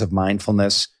practice of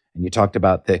mindfulness? And you talked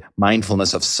about the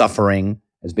mindfulness of suffering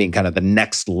as being kind of the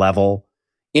next level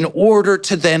in order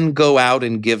to then go out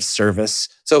and give service.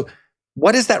 So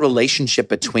what is that relationship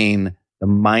between the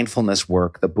mindfulness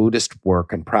work, the Buddhist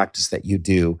work and practice that you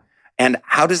do? And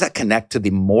how does that connect to the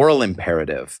moral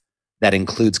imperative that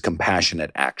includes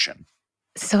compassionate action?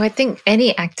 So I think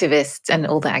any activists and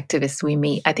all the activists we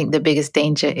meet, I think the biggest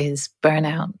danger is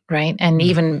burnout, right? And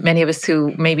even many of us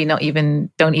who maybe don't even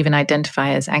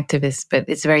identify as activists, but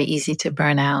it's very easy to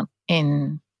burn out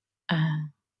in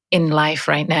life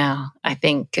right now. I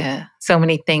think so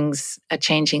many things are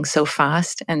changing so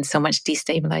fast and so much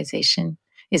destabilization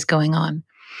is going on.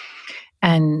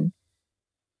 And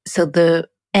so the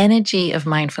energy of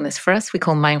mindfulness, for us, we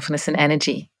call mindfulness an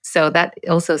energy. So that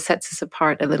also sets us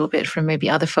apart a little bit from maybe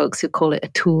other folks who call it a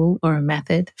tool or a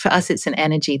method. For us, it's an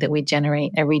energy that we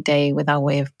generate every day with our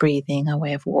way of breathing, our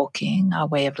way of walking, our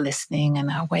way of listening, and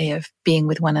our way of being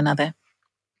with one another.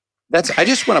 I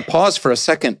just want to pause for a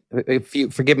second. If you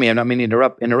forgive me, I'm not meaning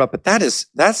to interrupt, but that's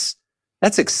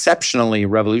exceptionally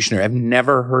revolutionary. I've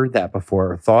never heard that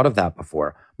before or thought of that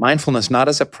before. Mindfulness not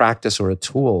as a practice or a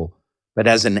tool, but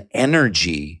as an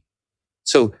energy.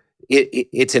 So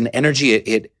it's an energy.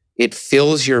 It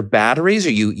fills your batteries,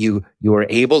 or you are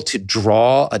able to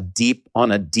draw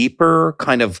on a deeper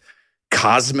kind of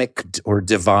cosmic or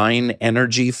divine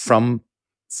energy from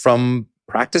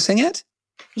practicing it.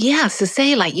 Yeah. So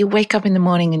say like you wake up in the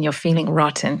morning and you're feeling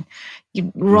rotten.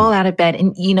 You roll out of bed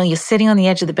and you're sitting on the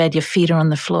edge of the bed, your feet are on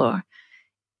the floor.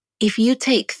 If you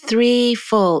take 3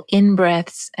 full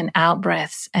in-breaths and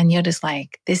out-breaths and you're just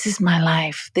like, this is my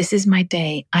life, this is my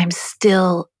day, I'm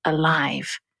still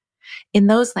alive. In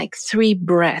those like 3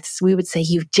 breaths, we would say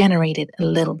you've generated a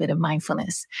little bit of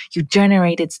mindfulness. You've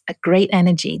generated a great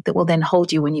energy that will then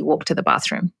hold you when you walk to the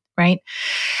bathroom, right?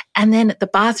 And then at the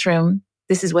bathroom,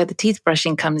 this is where the teeth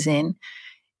brushing comes in.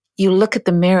 You look at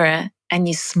the mirror and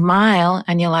you smile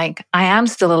and you're like, I am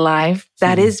still alive.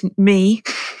 That is me.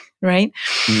 Right?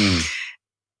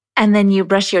 And then you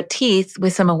brush your teeth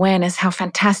with some awareness. How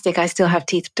fantastic. I still have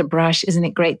teeth to brush. Isn't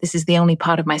it great? This is the only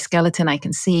part of my skeleton I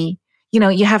can see.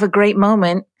 You have a great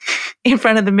moment in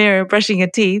front of the mirror brushing your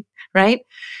teeth, right?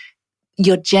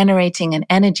 You're generating an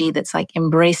energy that's like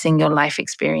embracing your life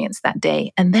experience that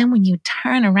day. And then when you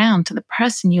turn around to the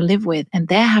person you live with and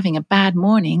they're having a bad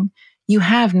morning, you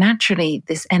have naturally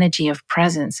this energy of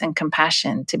presence and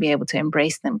compassion to be able to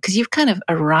embrace them because you've kind of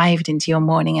arrived into your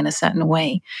morning in a certain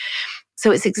way. So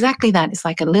it's exactly that. It's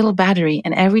like a little battery.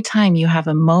 And every time you have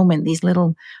a moment, these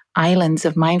little islands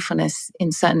of mindfulness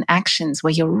in certain actions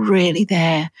where you're really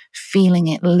there, feeling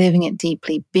it, living it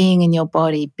deeply, being in your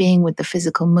body, being with the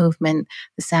physical movement,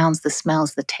 the sounds, the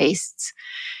smells, the tastes,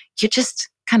 you're just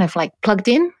kind of like plugged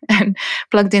in and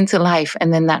plugged into life.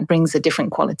 And then that brings a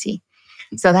different quality.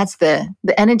 So that's the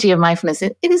energy of mindfulness.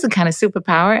 It is a kind of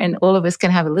superpower, and all of us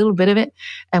can have a little bit of it,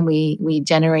 and we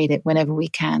generate it whenever we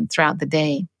can throughout the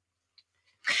day.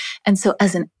 And so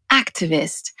as an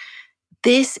activist,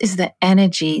 this is the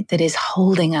energy that is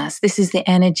holding us. This is the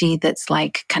energy that's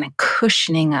like kind of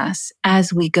cushioning us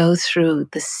as we go through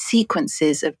the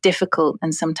sequences of difficult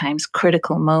and sometimes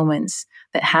critical moments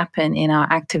that happen in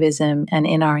our activism and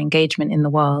in our engagement in the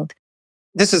world.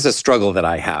 This is a struggle that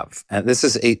I have. And this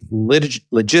is a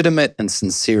legitimate and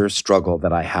sincere struggle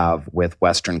that I have with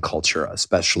Western culture,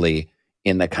 especially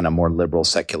in the kind of more liberal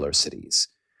secular cities.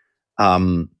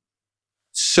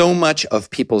 So much of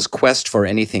people's quest for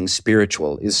anything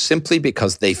spiritual is simply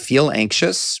because they feel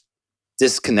anxious,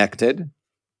 disconnected,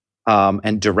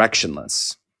 and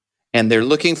directionless. And they're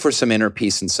looking for some inner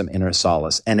peace and some inner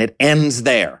solace. And it ends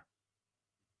there.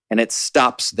 And it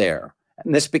stops there.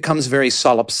 And this becomes very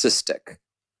solipsistic,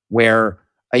 where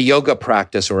a yoga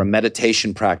practice or a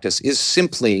meditation practice is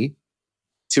simply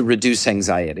to reduce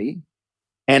anxiety.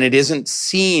 And it isn't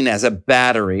seen as a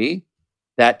battery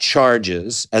that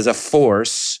charges, as a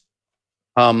force,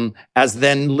 as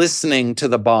then listening to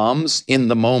the bombs in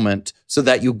the moment so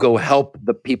that you go help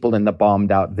the people in the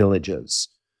bombed out villages.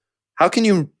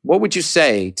 What would you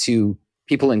say to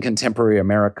people in contemporary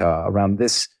America around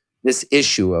this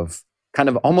issue of kind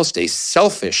of almost a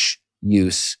selfish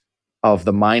use of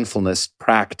the mindfulness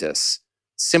practice,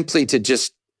 simply to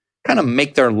just kind of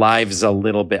make their lives a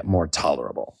little bit more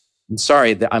tolerable? I'm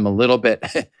sorry that I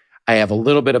have a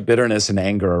little bit of bitterness and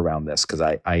anger around this because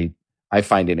I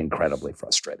find it incredibly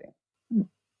frustrating.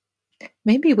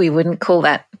 Maybe we wouldn't call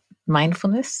that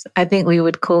mindfulness. I think we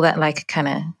would call that like a kind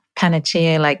of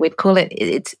panacea. Like we'd call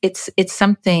it's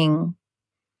something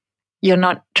you're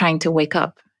not trying to wake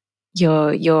up.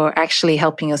 You're actually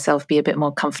helping yourself be a bit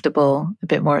more comfortable, a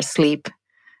bit more asleep,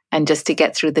 and just to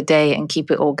get through the day and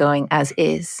keep it all going as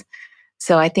is.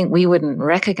 So I think we wouldn't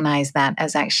recognize that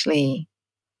as actually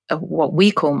what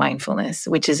we call mindfulness,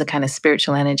 which is a kind of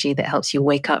spiritual energy that helps you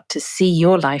wake up to see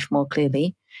your life more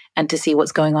clearly and to see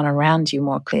what's going on around you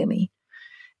more clearly.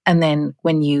 And then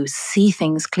when you see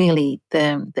things clearly,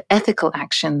 the ethical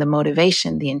action, the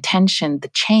motivation, the intention, the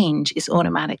change is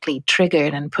automatically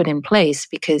triggered and put in place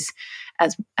because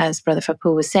as Brother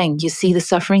Phaphu was saying, you see the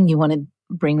suffering, you want to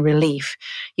bring relief.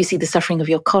 You see the suffering of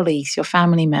your colleagues, your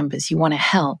family members, you want to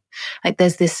help. Like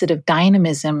there's this sort of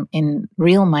dynamism in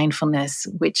real mindfulness,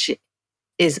 which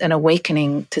is an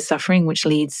awakening to suffering, which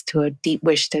leads to a deep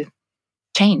wish to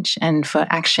change and for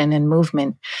action and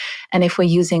movement. And if we're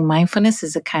using mindfulness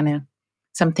as a kind of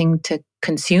something to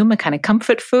consume, a kind of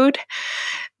comfort food,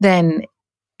 then,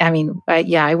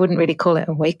 I wouldn't really call it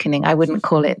awakening. I wouldn't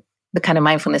call it the kind of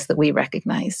mindfulness that we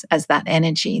recognize as that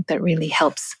energy that really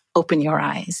helps open your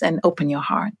eyes and open your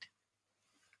heart.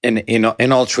 And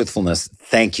in all truthfulness,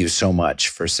 thank you so much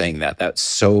for saying that. That's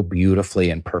so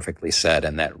beautifully and perfectly said,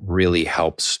 and that really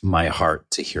helps my heart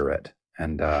to hear it.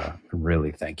 And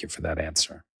really thank you for that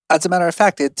answer. As a matter of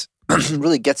fact, it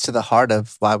really gets to the heart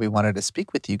of why we wanted to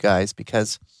speak with you guys,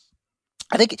 because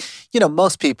I think,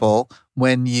 most people,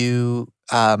 when you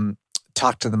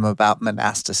talk to them about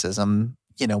monasticism,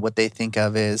 what they think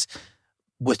of is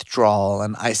withdrawal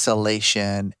and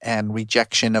isolation and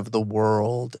rejection of the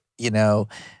world.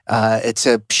 It's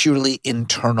a purely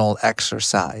internal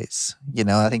exercise.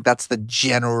 I think that's the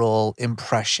general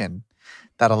impression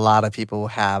that a lot of people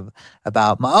have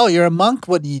about, oh, you're a monk?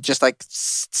 What, do you just like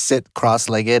sit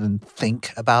cross-legged and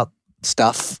think about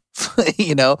stuff,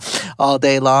 all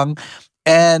day long?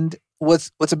 And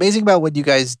what's amazing about what you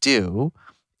guys do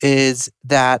is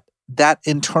that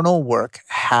internal work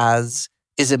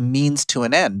is a means to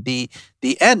an end. The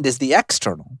end is the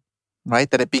external, right?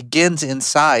 That it begins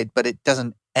inside, but it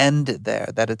doesn't end there,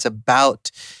 that it's about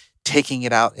taking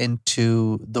it out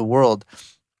into the world.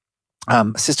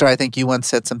 Sister, I think you once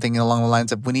said something along the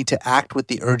lines of, we need to act with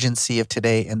the urgency of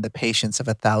today and the patience of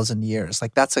 1,000 years.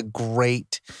 Like, that's a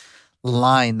great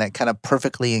line that kind of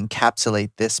perfectly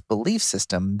encapsulate this belief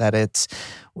system, that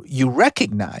you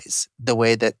recognize the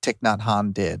way that Thich Nhat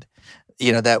Hanh did,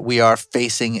 that we are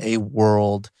facing a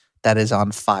world that is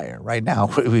on fire right now.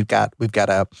 We've got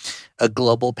a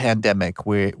global pandemic.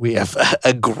 We have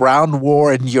a ground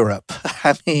war in Europe.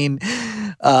 I mean,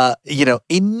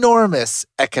 enormous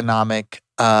economic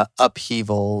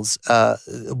upheavals,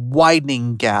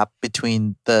 widening gap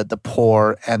between the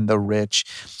poor and the rich,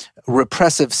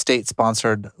 repressive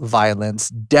state-sponsored violence,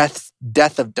 death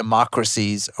of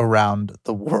democracies around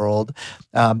the world.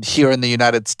 Here in the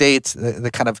United States, the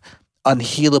kind of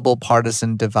unhealable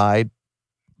partisan divide,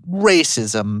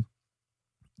 racism,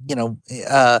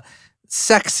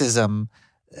 sexism,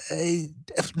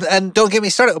 and don't get me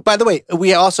started. By the way,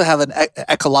 we also have an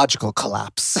ecological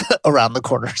collapse around the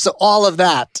corner. So all of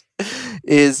that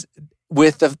is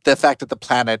with the fact that the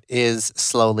planet is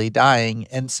slowly dying.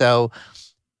 And so,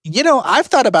 I've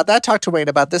thought about that. Talked to Wayne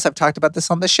about this. I've talked about this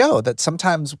on the show, that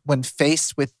sometimes when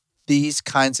faced with these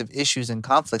kinds of issues and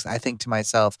conflicts, I think to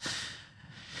myself,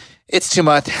 it's too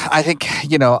much. I think,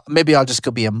 maybe I'll just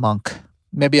go be a monk.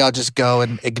 Maybe I'll just go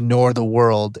and ignore the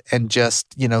world and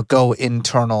just, go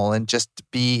internal and just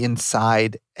be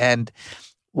inside. And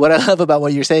what I love about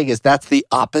what you're saying is that's the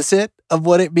opposite of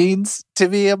what it means to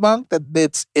be a monk.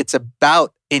 That it's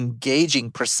about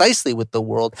engaging precisely with the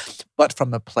world, but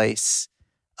from a place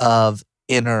of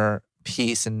inner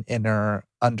peace and inner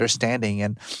understanding.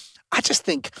 And I just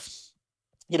think,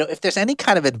 if there's any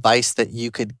kind of advice that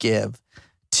you could give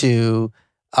to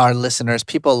our listeners,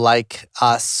 people like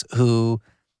us who,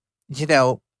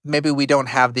 maybe we don't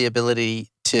have the ability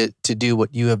to do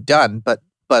what you have done, but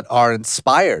are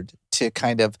inspired to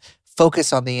kind of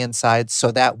focus on the inside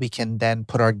so that we can then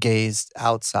put our gaze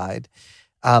outside.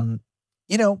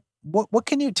 What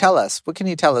can you tell us? What can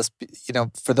you tell us,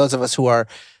 for those of us who are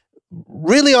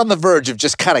really on the verge of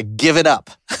just kind of giving up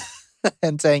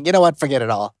and saying, you know what, forget it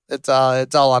all. It's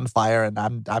all on fire and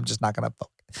I'm just not going to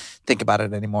think about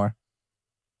it anymore.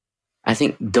 I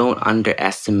think don't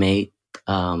underestimate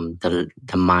the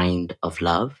mind of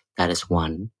love. That is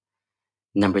one.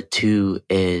 Number two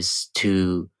is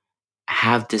to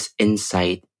have this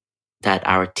insight that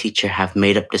our teacher have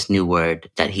made up this new word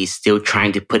that he's still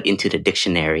trying to put into the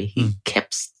dictionary. He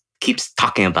keeps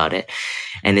talking about it.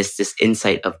 And it's this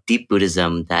insight of deep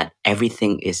Buddhism that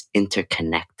everything is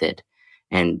interconnected.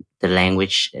 And the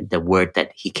language, the word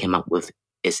that he came up with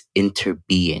is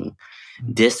interbeing.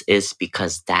 This is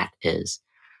because that is.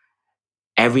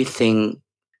 Everything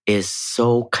is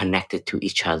so connected to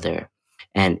each other.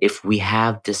 And if we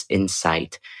have this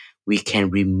insight, we can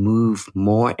remove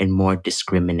more and more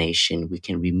discrimination. We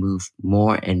can remove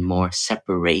more and more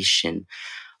separation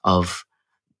of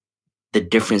the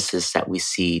differences that we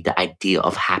see, the idea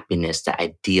of happiness, the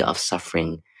idea of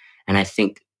suffering. And I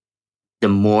think the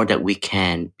more that we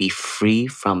can be free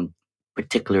from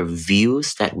particular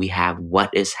views that we have,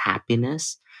 what is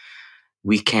happiness,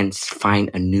 we can find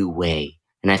a new way.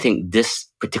 And I think this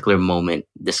particular moment,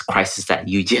 this crisis that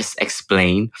you just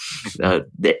explained,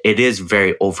 it is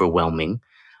very overwhelming,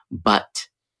 but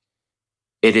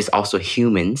it is also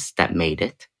humans that made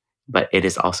it, but it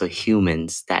is also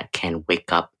humans that can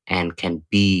wake up and can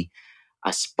be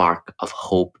a spark of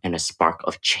hope and a spark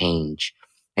of change.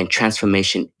 And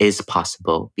transformation is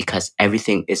possible because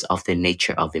everything is of the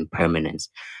nature of impermanence.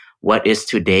 What is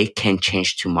today can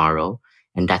change tomorrow,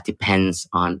 and that depends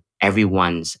on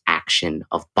everyone's action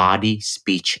of body,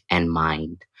 speech, and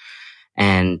mind.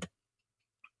 And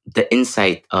the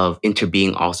insight of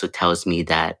interbeing also tells me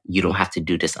that you don't have to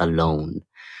do this alone,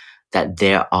 that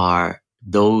there are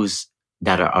those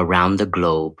that are around the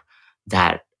globe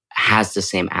that has the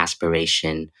same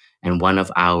aspiration. And one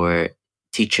of our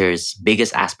teachers'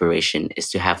 biggest aspiration is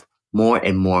to have more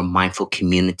and more mindful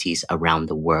communities around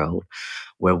the world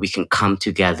where we can come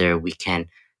together, we can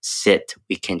sit,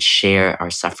 we can share our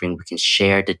suffering, we can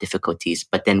share the difficulties,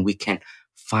 but then we can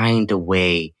find a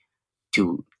way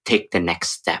to take the next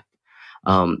step.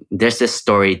 There's this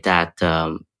story that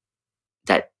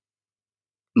that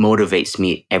motivates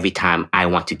me every time I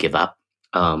want to give up,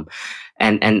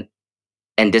 and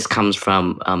this comes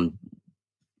from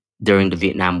during the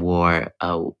Vietnam War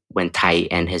when Thai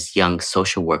and his young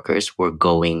social workers were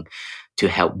going to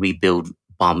help rebuild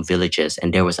bombed villages,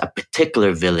 and there was a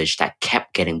particular village that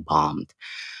kept getting bombed,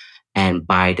 and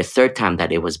by the third time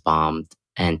that it was bombed,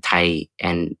 and Thai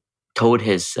and told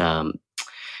his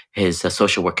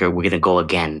social worker, we're going to go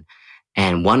again.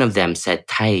 And one of them said,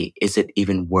 Thai, is it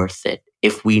even worth it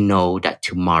if we know that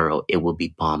tomorrow it will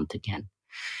be bombed again?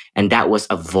 And that was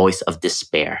a voice of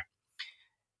despair.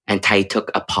 And Thai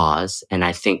took a pause, and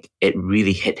I think it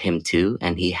really hit him too.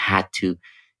 And he had to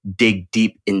dig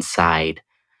deep inside.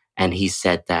 And he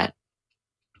said that,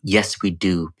 yes, we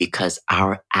do, because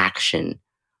our action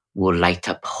will light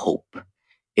up hope.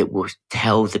 It will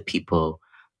tell the people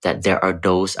that there are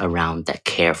those around that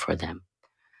care for them.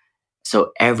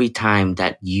 So every time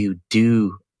that you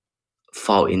do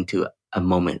fall into a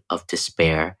moment of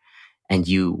despair and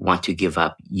you want to give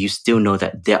up, you still know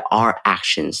that there are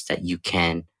actions that you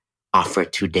can offer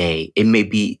today. It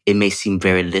may seem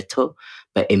very little,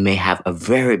 but it may have a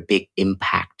very big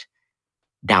impact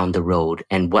down the road.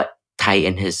 And what Thai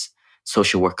and his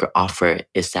social worker offer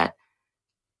is that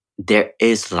there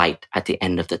is light at the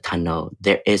end of the tunnel.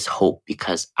 There is hope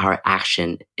because our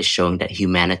action is showing that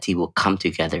humanity will come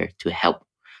together to help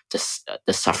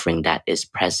the suffering that is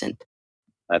present.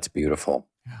 That's beautiful.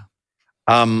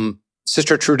 Yeah.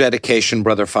 Sister True Dedication,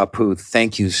 Brother Pha Pu,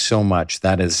 thank you so much.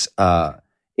 That is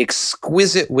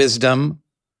exquisite wisdom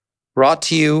brought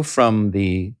to you from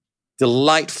the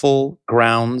delightful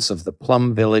grounds of the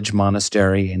Plum Village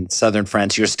Monastery in southern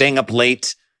France. You're staying up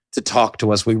late to talk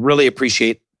to us. We really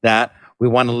appreciate that. We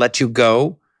want to let you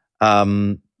go.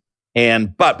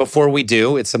 But before we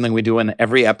do, it's something we do in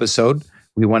every episode.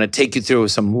 We want to take you through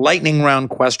some lightning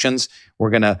round questions.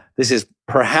 This is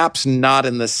perhaps not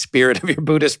in the spirit of your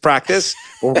Buddhist practice,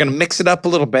 but we're going to mix it up a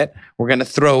little bit. We're going to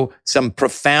throw some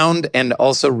profound and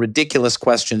also ridiculous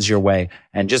questions your way.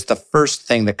 And just the first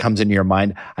thing that comes into your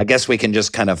mind, I guess we can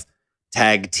just kind of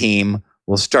tag team.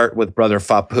 We'll start with Brother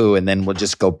Pha Pu, and then we'll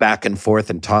just go back and forth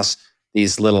and toss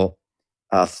these little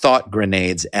thought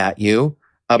grenades at you.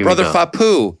 Brother Pha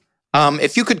Pu,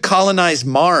 if you could colonize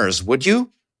Mars, would you?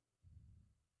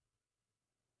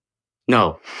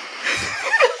 No.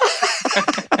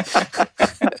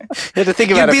 You had to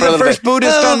think about it for a little bit. You'd be the first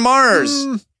Buddhist on Mars.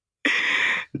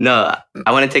 No,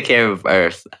 I want to take care of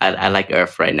Earth. I like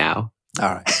Earth right now.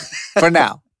 All right. For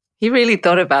now. He really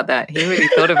thought about that.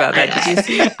 Did you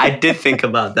see? I did think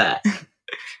about that.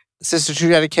 Sister True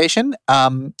Dedication,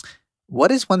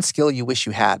 what is one skill you wish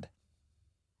you had?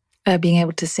 Being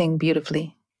able to sing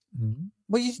beautifully. Mm-hmm.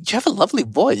 Well, you have a lovely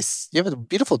voice. You have a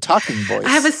beautiful talking voice.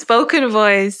 I have a spoken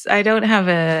voice. I don't have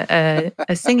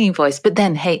a singing voice. But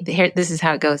then, hey, this is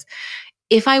how it goes.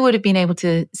 If I would have been able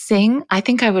to sing, I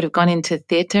think I would have gone into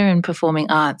theater and performing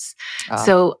arts.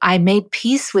 So I made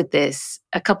peace with this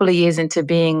a couple of years into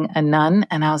being a nun.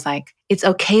 And I was like, it's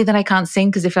okay that I can't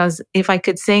sing, because if I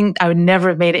could sing, I would never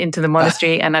have made it into the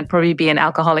monastery, and I'd probably be an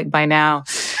alcoholic by now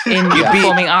in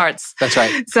performing arts. That's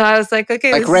right. So I was like,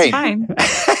 okay, like this Ray. is fine.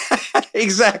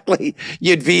 Exactly.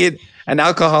 You'd be an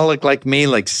alcoholic like me,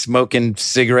 like smoking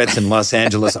cigarettes in Los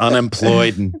Angeles,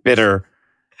 unemployed and bitter.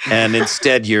 And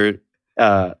instead you're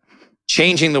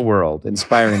changing the world,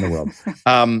 inspiring the world.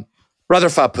 Brother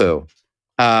Pha Pu,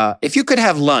 if you could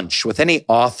have lunch with any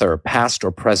author, past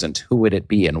or present, who would it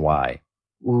be and why?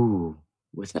 Ooh,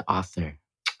 with an author.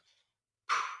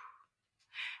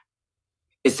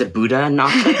 Is the Buddha an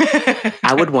author?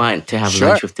 I would want to have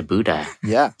lunch with the Buddha.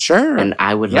 Yeah, sure. And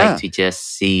I would like to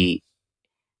just see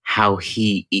how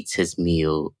he eats his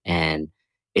meal and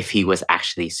if he was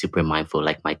actually super mindful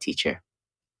like my teacher.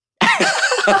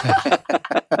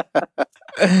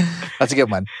 That's a good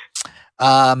one.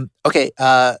 Okay.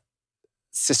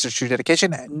 Sister True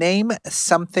Dedication. Name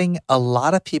something a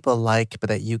lot of people like, but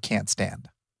that you can't stand.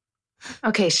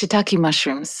 Okay, shiitake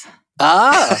mushrooms.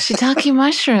 Ah, Shiitake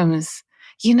mushrooms.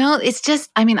 You know, it's just,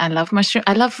 I mean, I love mushroom.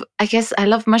 I love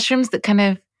mushrooms that kind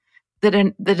of, that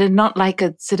are not like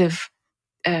a sort of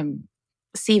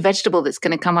sea vegetable that's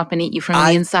going to come up and eat you from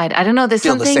the inside. I don't know. There's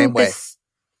something that's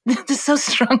so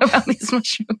strong about these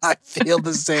mushrooms. I feel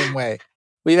the same way.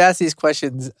 We've asked these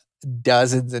questions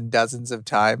dozens and dozens of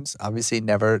times, obviously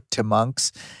never to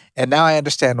monks. And now I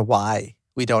understand why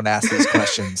we don't ask these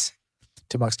questions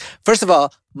to monks. First of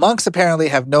all, monks apparently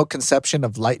have no conception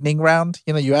of lightning round.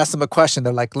 You know, you ask them a question,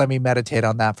 they're like, let me meditate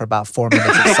on that for about 4 minutes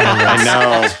of silence. I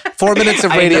know. 4 minutes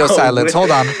of radio silence.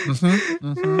 Hold on.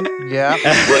 Yeah.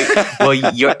 Well,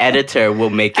 your editor will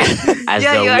make it as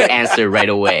though we answer right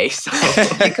away. So.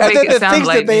 And then the things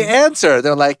that they answer,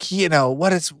 they're like, you know,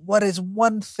 what is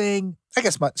one thing? I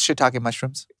guess shiitake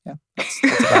mushrooms. Yeah, that's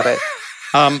about it.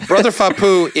 Brother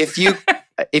Phaphu,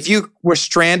 if you were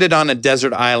stranded on a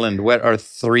desert island, what are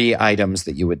 3 items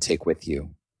that you would take with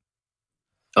you?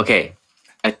 Okay,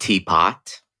 a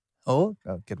teapot. Oh,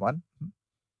 good one.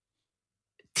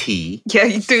 Tea. Yeah,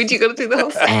 dude, you got to do the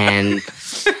whole thing. And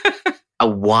a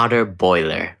water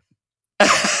boiler.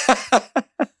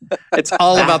 It's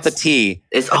all about the tea.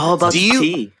 It's all about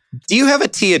tea. Do you have a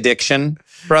tea addiction,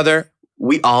 brother?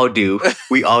 We all do.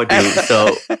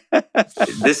 So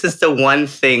this is the one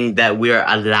thing that we are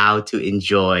allowed to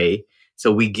enjoy.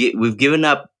 So we've given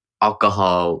up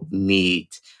alcohol,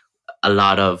 meat, a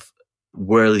lot of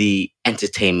worldly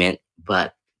entertainment,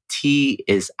 but tea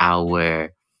is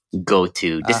our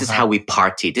go-to. This is how we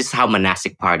party. This is how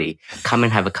monastic party. Come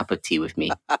and have a cup of tea with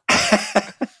me.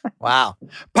 Wow.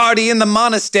 Party in the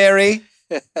monastery.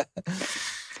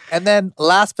 And then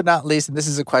last but not least, and this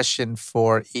is a question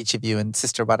for each of you, and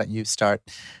sister, why don't you start?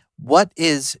 What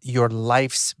is your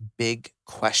life's big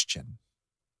question?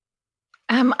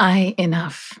 Am I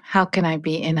enough? How can I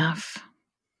be enough?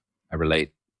 I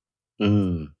relate.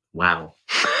 Wow.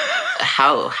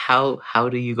 How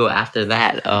do you go after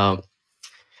that?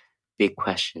 Big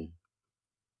question.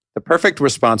 The perfect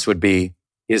response would be,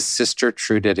 is Sister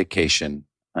True Dedication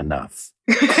enough?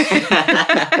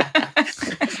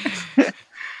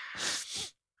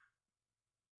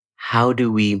 How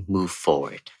do we move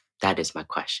forward? That is my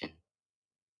question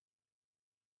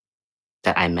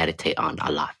that I meditate on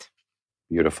a lot.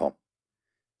 Beautiful.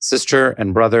 Sister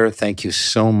and brother, thank you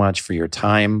so much for your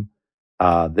time.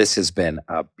 This has been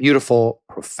a beautiful,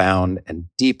 profound, and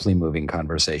deeply moving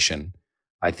conversation.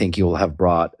 I think you will have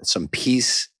brought some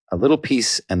peace, a little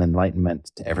peace and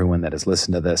enlightenment to everyone that has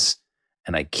listened to this,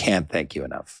 and I can't thank you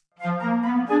enough.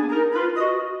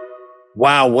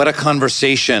 Wow, what a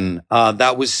conversation.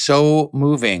 That was so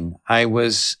moving. I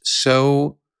was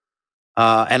so,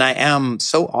 and I am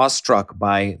so awestruck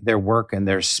by their work and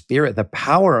their spirit, the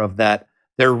power of that,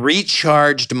 their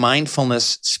recharged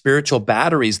mindfulness, spiritual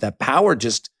batteries, that power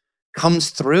just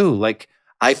comes through. Like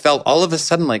I felt all of a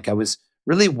sudden like I was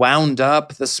really wound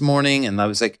up this morning, and I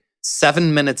was like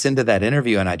 7 minutes into that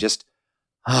interview, and I just,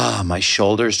 my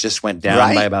shoulders just went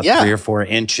down by about 3 or 4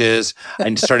 inches.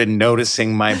 I started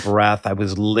noticing my breath. I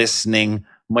was listening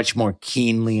much more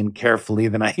keenly and carefully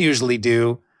than I usually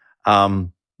do.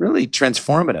 Really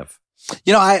transformative.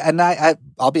 You know,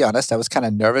 I'll be honest, I was kind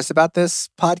of nervous about this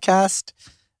podcast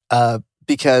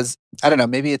because, I don't know,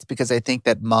 maybe it's because I think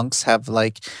that monks have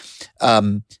like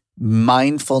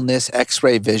mindfulness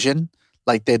X-ray vision.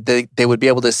 Like they would be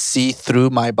able to see through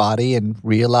my body and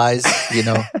realize, you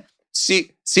know.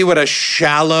 See what a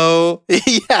shallow,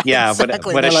 exactly.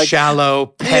 what a like, shallow,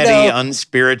 petty,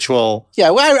 unspiritual.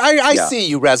 Yeah, well, I see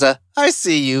you, Reza. I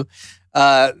see you.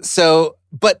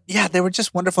 But yeah, they were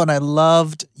just wonderful, and I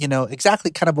loved, you know,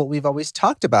 exactly kind of what we've always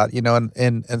talked about, you know,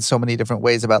 in so many different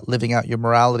ways about living out your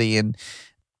morality. And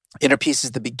Inner Peace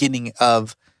is the beginning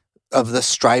of the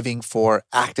striving for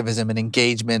activism and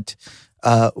engagement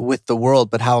with the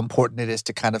world, but how important it is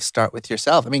to kind of start with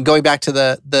yourself. I mean, going back to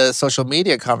the social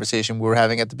media conversation we were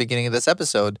having at the beginning of this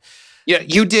episode. Yeah,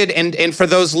 you did. And for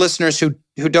those listeners who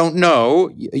don't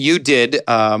know, you did,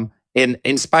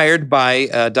 inspired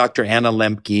by Dr. Anna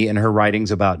Lembke and her writings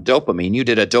about dopamine. You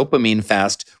did a dopamine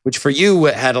fast, which for you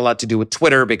had a lot to do with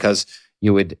Twitter because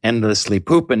you would endlessly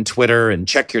poop in Twitter and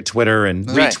check your Twitter and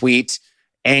retweet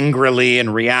angrily and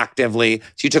reactively.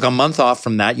 So you took a month off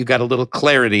from that. You got a little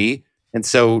clarity. And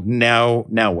so now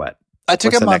what? I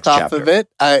took a month off of it.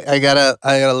 I got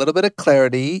a little bit of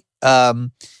clarity.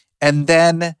 And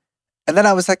then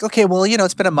I was like, okay, well, you know,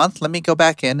 it's been a month. Let me go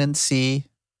back in and see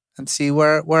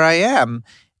where I am.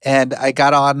 And I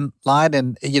got online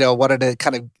and, you know, wanted to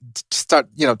kind of start,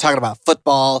 you know, talking about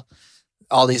football.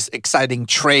 all these exciting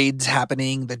trades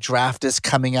happening. The draft is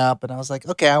coming up. And I was like,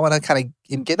 okay, I want to kind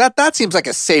of get that. That seems like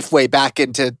a safe way back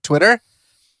into Twitter.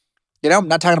 You know, I'm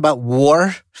not talking about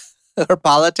war or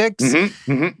politics.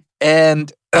 Mm-hmm, mm-hmm.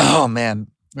 And, oh man,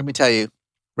 let me tell you,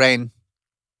 Rain,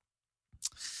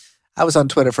 I was on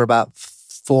Twitter for about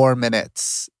 4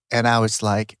 minutes and I was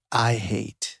like, I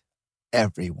hate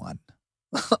everyone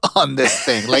on this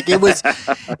thing. Like it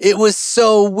was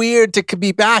so weird to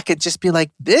be back and just be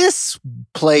like, this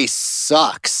place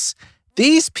sucks.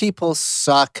 These people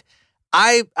suck.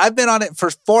 I've been on it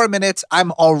for 4 minutes.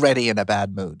 I'm already in a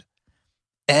bad mood.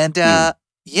 And,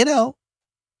 you know,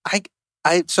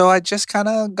 so I just kind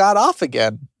of got off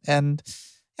again. And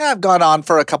yeah, I've gone on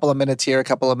for a couple of minutes here, a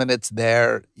couple of minutes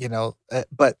there, you know,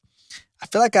 but I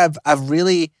feel like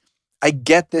I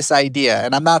get this idea.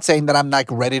 And I'm not saying that I'm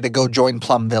like ready to go join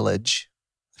Plum Village.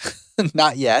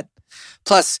 Not yet.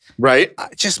 Plus, right.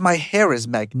 Just my hair is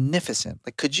magnificent.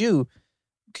 Like, could you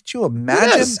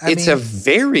imagine? Yes,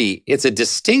 it's a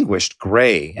distinguished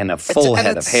gray and a full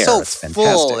head of hair. So it's fantastic.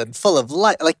 full and full of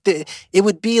light. Like it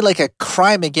would be like a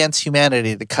crime against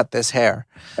humanity to cut this hair.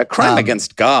 A crime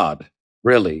against God,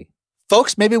 really.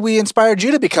 Folks, maybe we inspired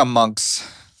you to become monks,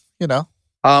 you know.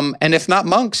 And if not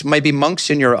monks, maybe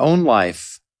monks in your own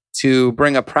life to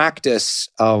bring a practice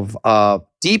of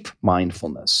deep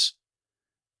mindfulness.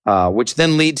 Which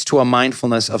then leads to a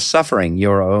mindfulness of suffering,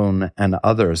 your own and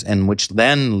others, and which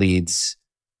then leads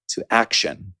to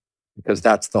action. Because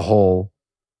that's the whole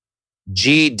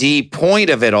GD point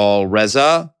of it all,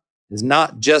 Reza, is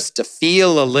not just to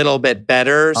feel a little bit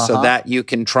better so that you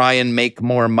can try and make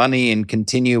more money and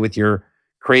continue with your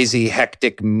crazy,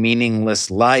 hectic, meaningless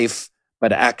life,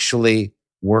 but actually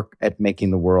work at making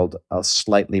the world a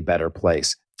slightly better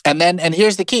place. And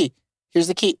here's the key.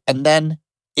 And then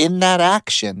in that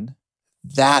action,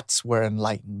 that's where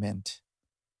enlightenment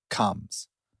comes,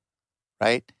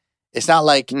 right? It's not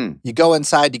like you go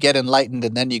inside, you get enlightened,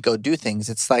 and then you go do things.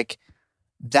 It's like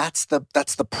that's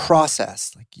the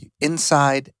process. Like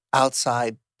inside,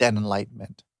 outside, then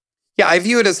enlightenment. Yeah, I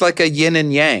view it as like a yin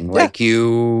and yang. Yeah. Like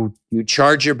you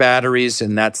charge your batteries,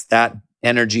 and that's that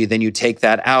energy. Then you take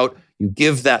that out. You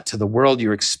give that to the world.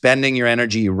 You're expending your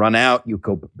energy. You run out. You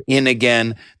go in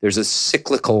again. There's a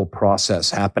cyclical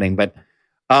process happening. But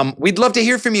we'd love to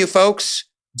hear from you, folks.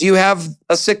 Do you have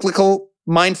a cyclical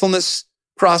mindfulness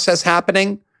process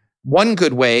happening? One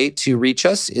good way to reach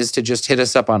us is to just hit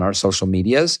us up on our social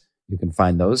medias. You can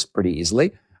find those pretty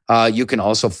easily. You can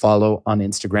also follow on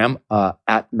Instagram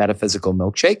at Metaphysical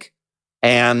Milkshake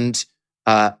and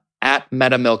at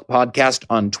MetaMilk Podcast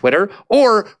on Twitter,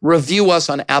 or review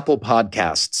us on Apple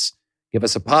Podcasts. Give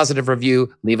us a positive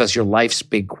review. Leave us your life's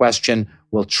big question.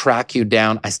 We'll track you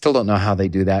down. I still don't know how they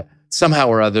do that. Somehow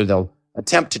or other, they'll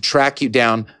attempt to track you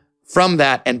down from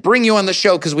that and bring you on the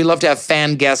show, because we love to have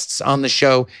fan guests on the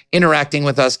show interacting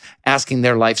with us, asking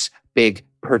their life's big,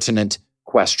 pertinent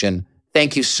question.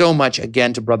 Thank you so much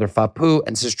again to Brother Phaphu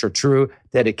and Sister True.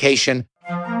 Dedication.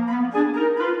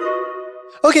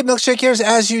 Okay, Milkshakers,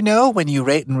 as you know, when you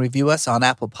rate and review us on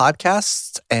Apple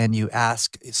Podcasts and you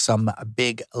ask some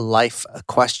big life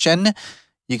question,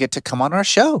 you get to come on our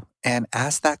show and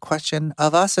ask that question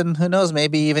of us. And who knows,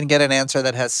 maybe even get an answer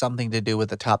that has something to do with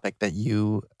the topic that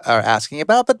you are asking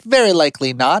about, but very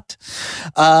likely not.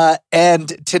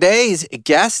 And today's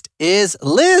guest is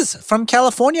Liz from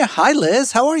California. Hi,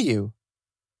 Liz. How are you?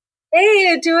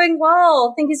 Hey, doing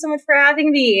well. Thank you so much for having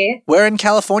me. Where in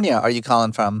California are you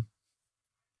calling from?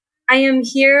 I am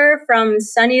here from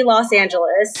sunny Los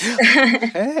Angeles.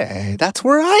 Hey, that's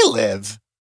where I live.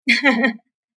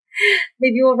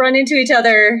 Maybe we'll run into each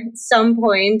other some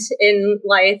point in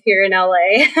life here in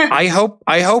LA.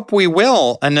 I hope we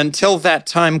will. And until that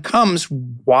time comes,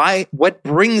 what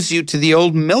brings you to the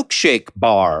old milkshake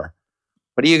bar?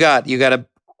 What do you got? You got a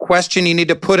question you need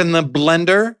to put in the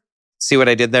blender? See what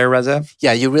I did there, Reza?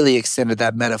 Yeah, you really extended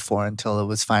that metaphor until it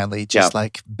was finally just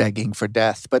like begging for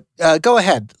death. But go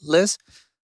ahead, Liz.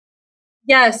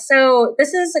 Yeah, so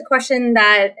this is a question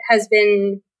that has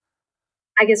been,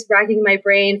 I guess, racking my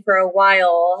brain for a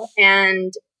while.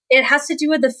 And it has to do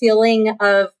with the feeling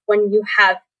of when you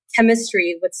have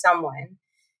chemistry with someone.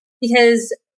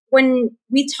 Because when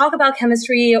we talk about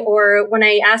chemistry, or when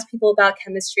I ask people about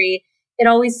chemistry, it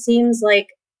always seems like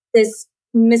this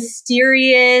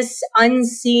mysterious,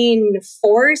 unseen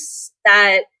force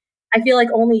that I feel like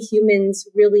only humans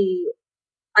really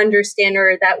understand,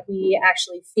 or that we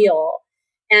actually feel.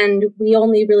 And we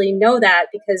only really know that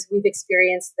because we've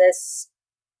experienced this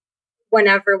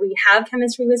whenever we have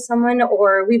chemistry with someone,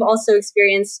 or we've also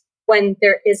experienced when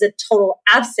there is a total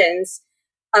absence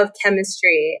of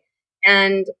chemistry.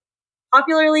 And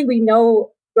popularly we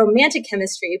know romantic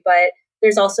chemistry, but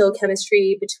there's also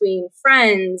chemistry between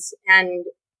friends and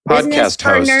business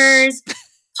partners,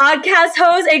 podcast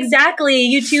hosts. Exactly.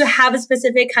 You two have a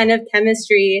specific kind of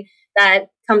chemistry that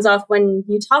comes off when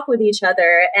you talk with each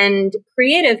other, and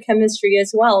creative chemistry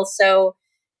as well. So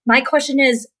my question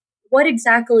is, what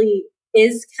exactly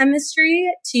is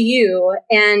chemistry to you?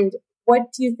 And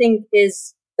what do you think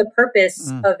is the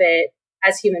purpose of it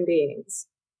as human beings?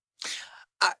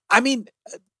 I mean,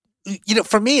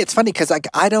 for me, it's funny because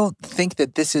I don't think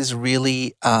that this is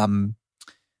really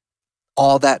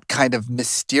all that kind of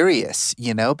mysterious,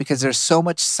 because there's so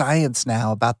much science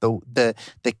now about the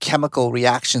chemical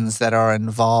reactions that are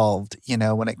involved,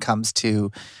 when it comes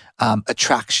to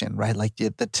attraction, right? Like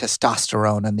the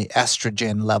testosterone and the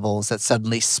estrogen levels that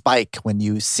suddenly spike when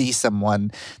you see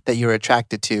someone that you're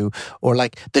attracted to, or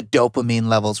like the dopamine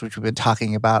levels, which we've been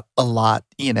talking about a lot,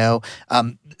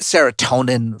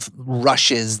 serotonin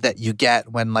rushes that you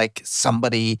get when like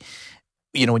somebody,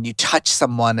 when you touch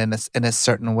someone in a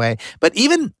certain way. But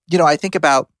even, I think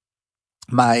about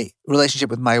my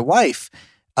relationship with my wife,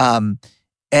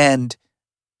 and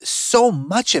so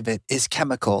much of it is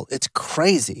chemical. It's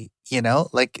crazy,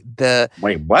 like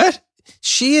Wait, what?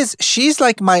 She's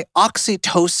like my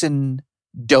oxytocin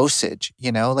dosage,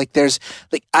 like there's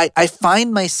like, I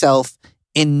find myself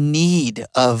in need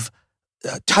of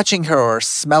touching her or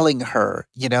smelling her,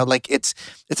 like it's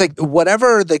like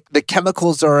whatever the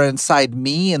chemicals are inside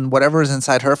me and whatever is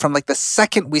inside her, from like the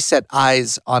second we set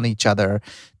eyes on each other,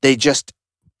 they just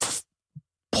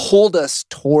pulled us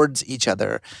towards each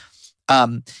other.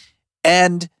 And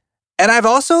I've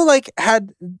also like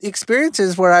had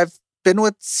experiences where I've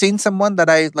seen someone that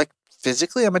I like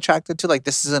physically I'm attracted to, like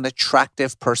this is an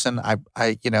attractive person. I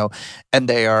and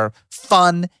they are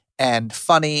fun and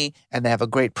funny and they have a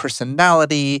great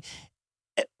personality,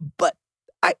 but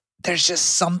there's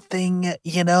just something,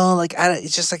 like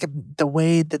it's just like the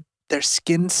way that their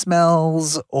skin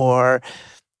smells, or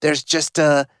there's just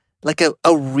a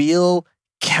real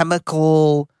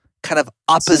chemical kind of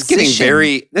opposition.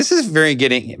 This is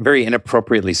getting very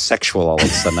inappropriately sexual all of a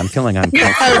sudden. I'm feeling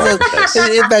uncomfortable with this.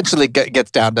 It eventually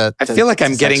gets down to I feel like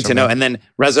I'm getting to know, and then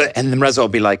Reza will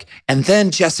be like, and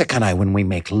then Jessica and I, when we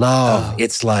make love,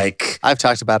 it's like... I've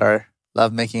talked about our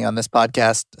love making on this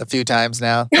podcast a few times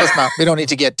now. We don't need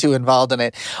to get too involved in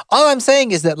it. All I'm saying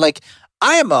is that like,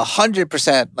 I am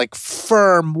 100% like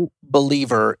firm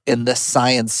believer in the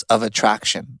science of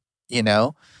attraction,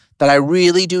 that I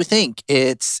really do think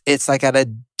it's like at a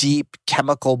deep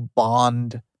chemical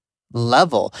bond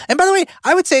level. And by the way,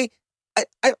 I would say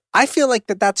I feel like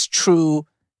that's true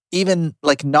even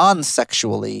like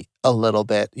non-sexually a little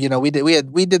bit. We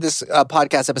did this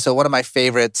podcast episode, one of my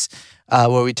favorites,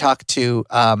 where we talked to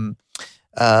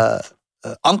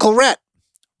Uncle Rhett,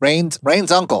 Rain's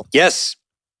uncle. Yes.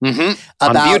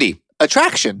 About on beauty.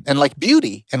 Attraction and like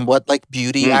beauty and what like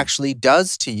beauty actually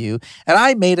does to you. And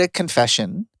I made a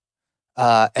confession.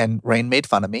 And Rain made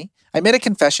fun of me. I made a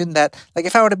confession that, like,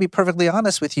 if I were to be perfectly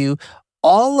honest with you,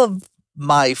 all of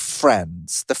my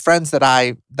friends, the friends that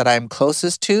I'm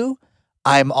closest to,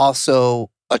 I'm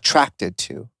also attracted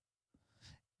to.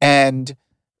 And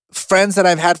friends that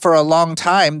I've had for a long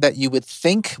time that you would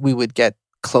think we would get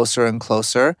closer and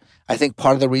closer, I think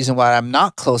part of the reason why I'm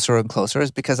not closer and closer is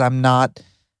because I'm not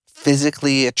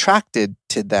physically attracted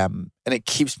to them, and it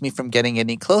keeps me from getting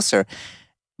any closer.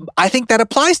 I think that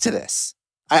applies to this.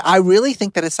 I really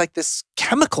think that it's like this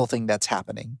chemical thing that's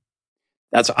happening.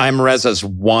 I'm Reza's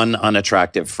one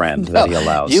unattractive friend that he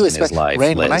allows in his life.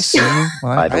 Rain, Liz, when I see you,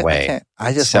 by the way,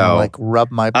 I just want to like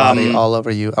rub my body all over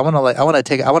you. I want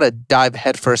to dive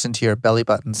headfirst into your belly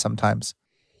button sometimes.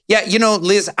 Yeah,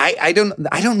 Liz, I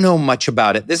don't know much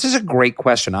about it. This is a great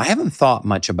question. I haven't thought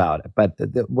much about it, but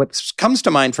what comes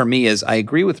to mind for me is I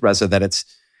agree with Reza that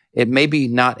it may be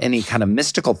not any kind of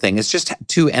mystical thing. It's just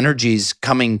two energies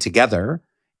coming together.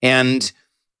 And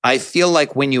I feel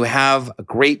like when you have a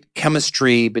great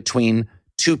chemistry between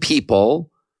two people,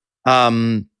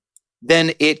 then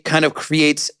it kind of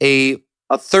creates a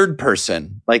third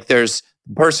person. Like there's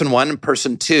person one and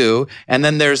person two, and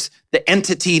then there's the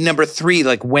entity number three,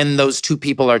 like when those two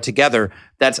people are together,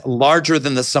 that's larger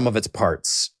than the sum of its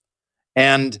parts.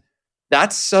 And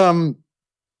that's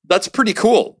pretty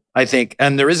cool, I think.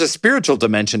 And there is a spiritual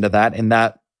dimension to that, in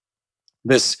that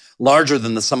this larger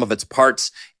than the sum of its parts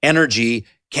energy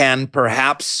can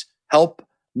perhaps help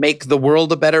make the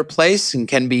world a better place and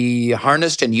can be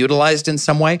harnessed and utilized in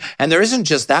some way. And there isn't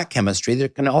just that chemistry. There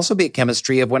can also be a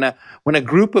chemistry of when a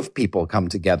group of people come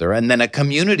together, and then a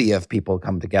community of people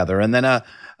come together, and then a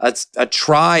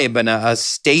tribe and a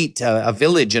state, a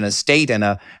village and a state and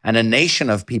a nation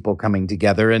of people coming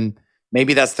together. And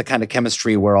maybe that's the kind of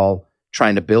chemistry we're all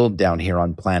trying to build down here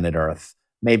on planet Earth.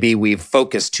 Maybe we've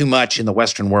focused too much in the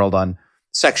Western world on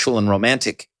sexual and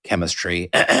romantic chemistry,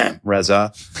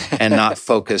 Reza, and not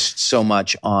focused so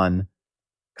much on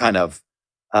kind of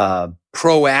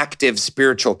proactive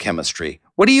spiritual chemistry.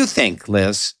 What do you think,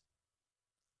 Liz?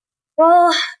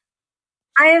 Well,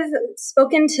 I've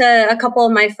spoken to a couple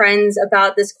of my friends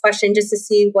about this question just to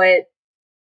see what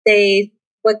they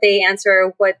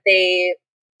answer, what they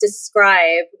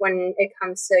describe when it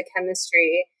comes to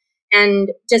chemistry. And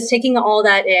just taking all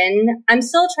that in, I'm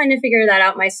still trying to figure that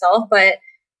out myself, but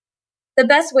the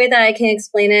best way that I can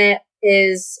explain it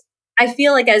is I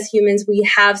feel like as humans, we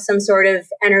have some sort of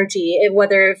energy,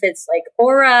 whether if it's like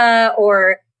aura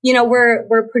or,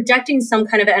 we're projecting some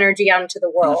kind of energy out into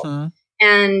the world. Mm-hmm.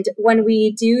 And when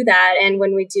we do that, and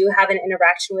when we do have an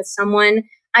interaction with someone,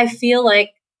 I feel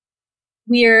like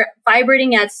we're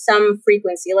vibrating at some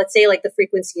frequency. Let's say like the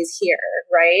frequency is here,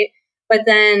 right? But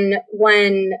then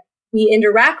when we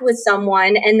interact with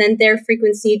someone and then their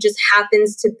frequency just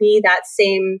happens to be that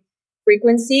same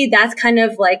frequency, that's kind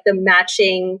of like the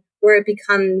matching where it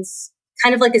becomes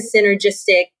kind of like a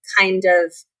synergistic kind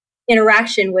of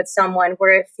interaction with someone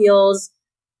where it feels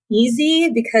easy,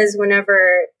 because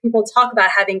whenever people talk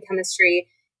about having chemistry,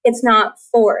 it's not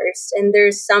forced and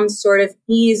there's some sort of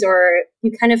ease, or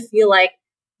you kind of feel like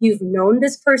you've known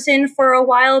this person for a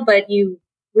while, but you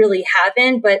really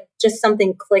haven't, but just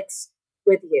something clicks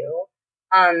with you.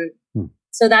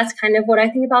 So that's kind of what I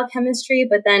think about chemistry.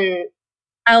 But then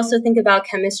I also think about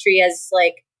chemistry as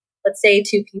like, let's say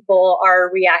two people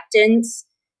are reactants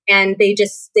and they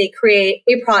create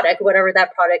a product, whatever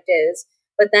that product is.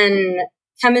 But then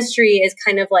chemistry is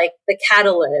kind of like the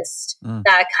catalyst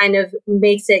that kind of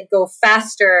makes it go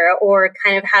faster, or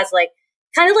kind of has like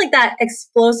that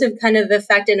explosive kind of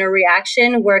effect in a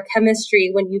reaction, where chemistry,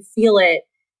 when you feel it,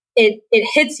 it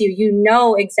hits you, you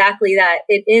know exactly that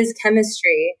it is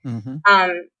chemistry.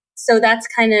 Mm-hmm. So that's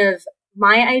kind of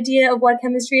my idea of what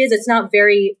chemistry is. It's not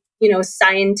very,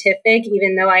 scientific,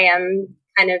 even though I am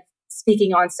kind of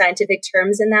speaking on scientific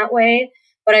terms in that way.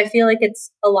 But I feel like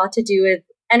it's a lot to do with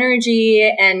energy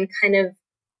and kind of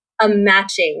a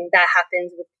matching that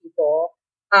happens with people.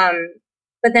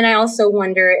 But then I also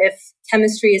wonder if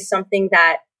chemistry is something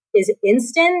that is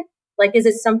instant. Like, is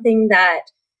it something that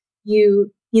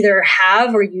you either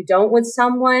have or you don't with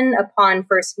someone upon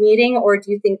first meeting, or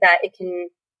do you think that it can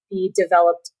be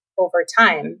developed over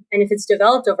time? And if it's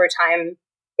developed over time,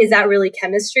 is that really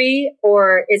chemistry,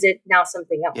 or is it now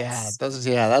something else? Those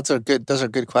are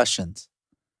good questions.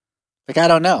 Like, I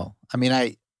don't know. I mean,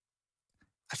 I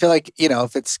feel like,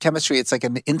 if it's chemistry, it's like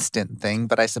an instant thing,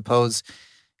 but I suppose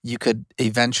you could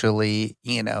eventually,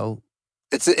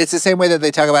 it's the same way that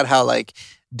they talk about how like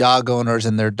dog owners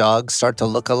and their dogs start to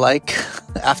look alike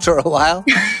after a while.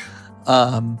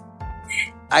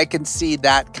 I can see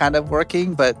that kind of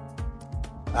working, but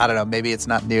I don't know, maybe it's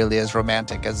not nearly as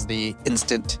romantic as the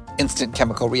instant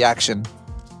chemical reaction.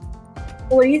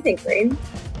 What do you think, Rain?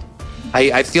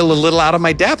 I feel a little out of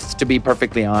my depth, to be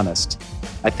perfectly honest.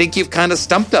 I think you've kind of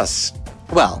stumped us.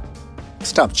 Well,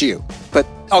 stumped you, but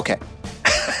okay.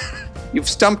 You've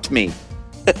stumped me.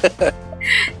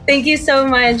 Thank you so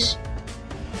much.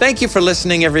 Thank you for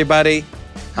listening, everybody.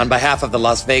 On behalf of the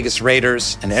Las Vegas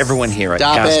Raiders and everyone here at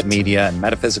Cast Media and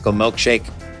Metaphysical Milkshake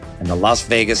and the Las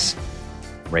Vegas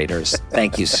Raiders,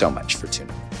 thank you so much for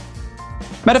tuning in.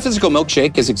 Metaphysical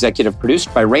Milkshake is executive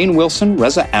produced by Rainn Wilson,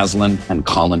 Reza Aslan, and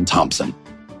Colin Thompson.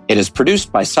 It is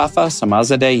produced by Safa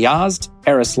Samazadeh Yazd,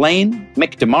 Eris Lane,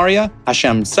 Mick DeMaria,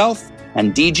 Hashem Self,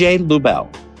 and DJ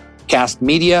Lubell. Cast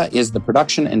Media is the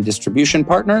production and distribution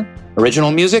partner.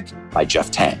 Original music by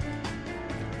Jeff Tang.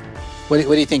 What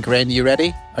do you think, Rainn? You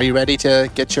ready? Are you ready to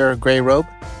get your gray robe?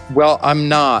 Well, I'm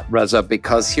not, Reza,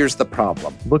 because here's the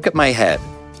problem. Look at my head.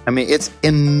 I mean, it's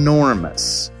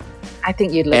enormous. I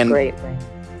think you'd look great,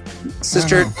 Rainn.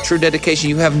 Sister, true dedication,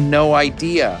 you have no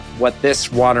idea what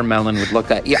this watermelon would look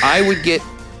like. Yeah, I would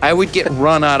get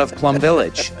run out of Plum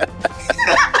Village.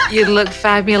 You'd look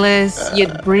fabulous.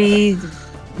 You'd breathe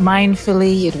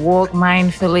mindfully. You'd walk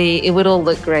mindfully. It would all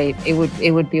look great.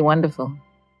 It would be wonderful.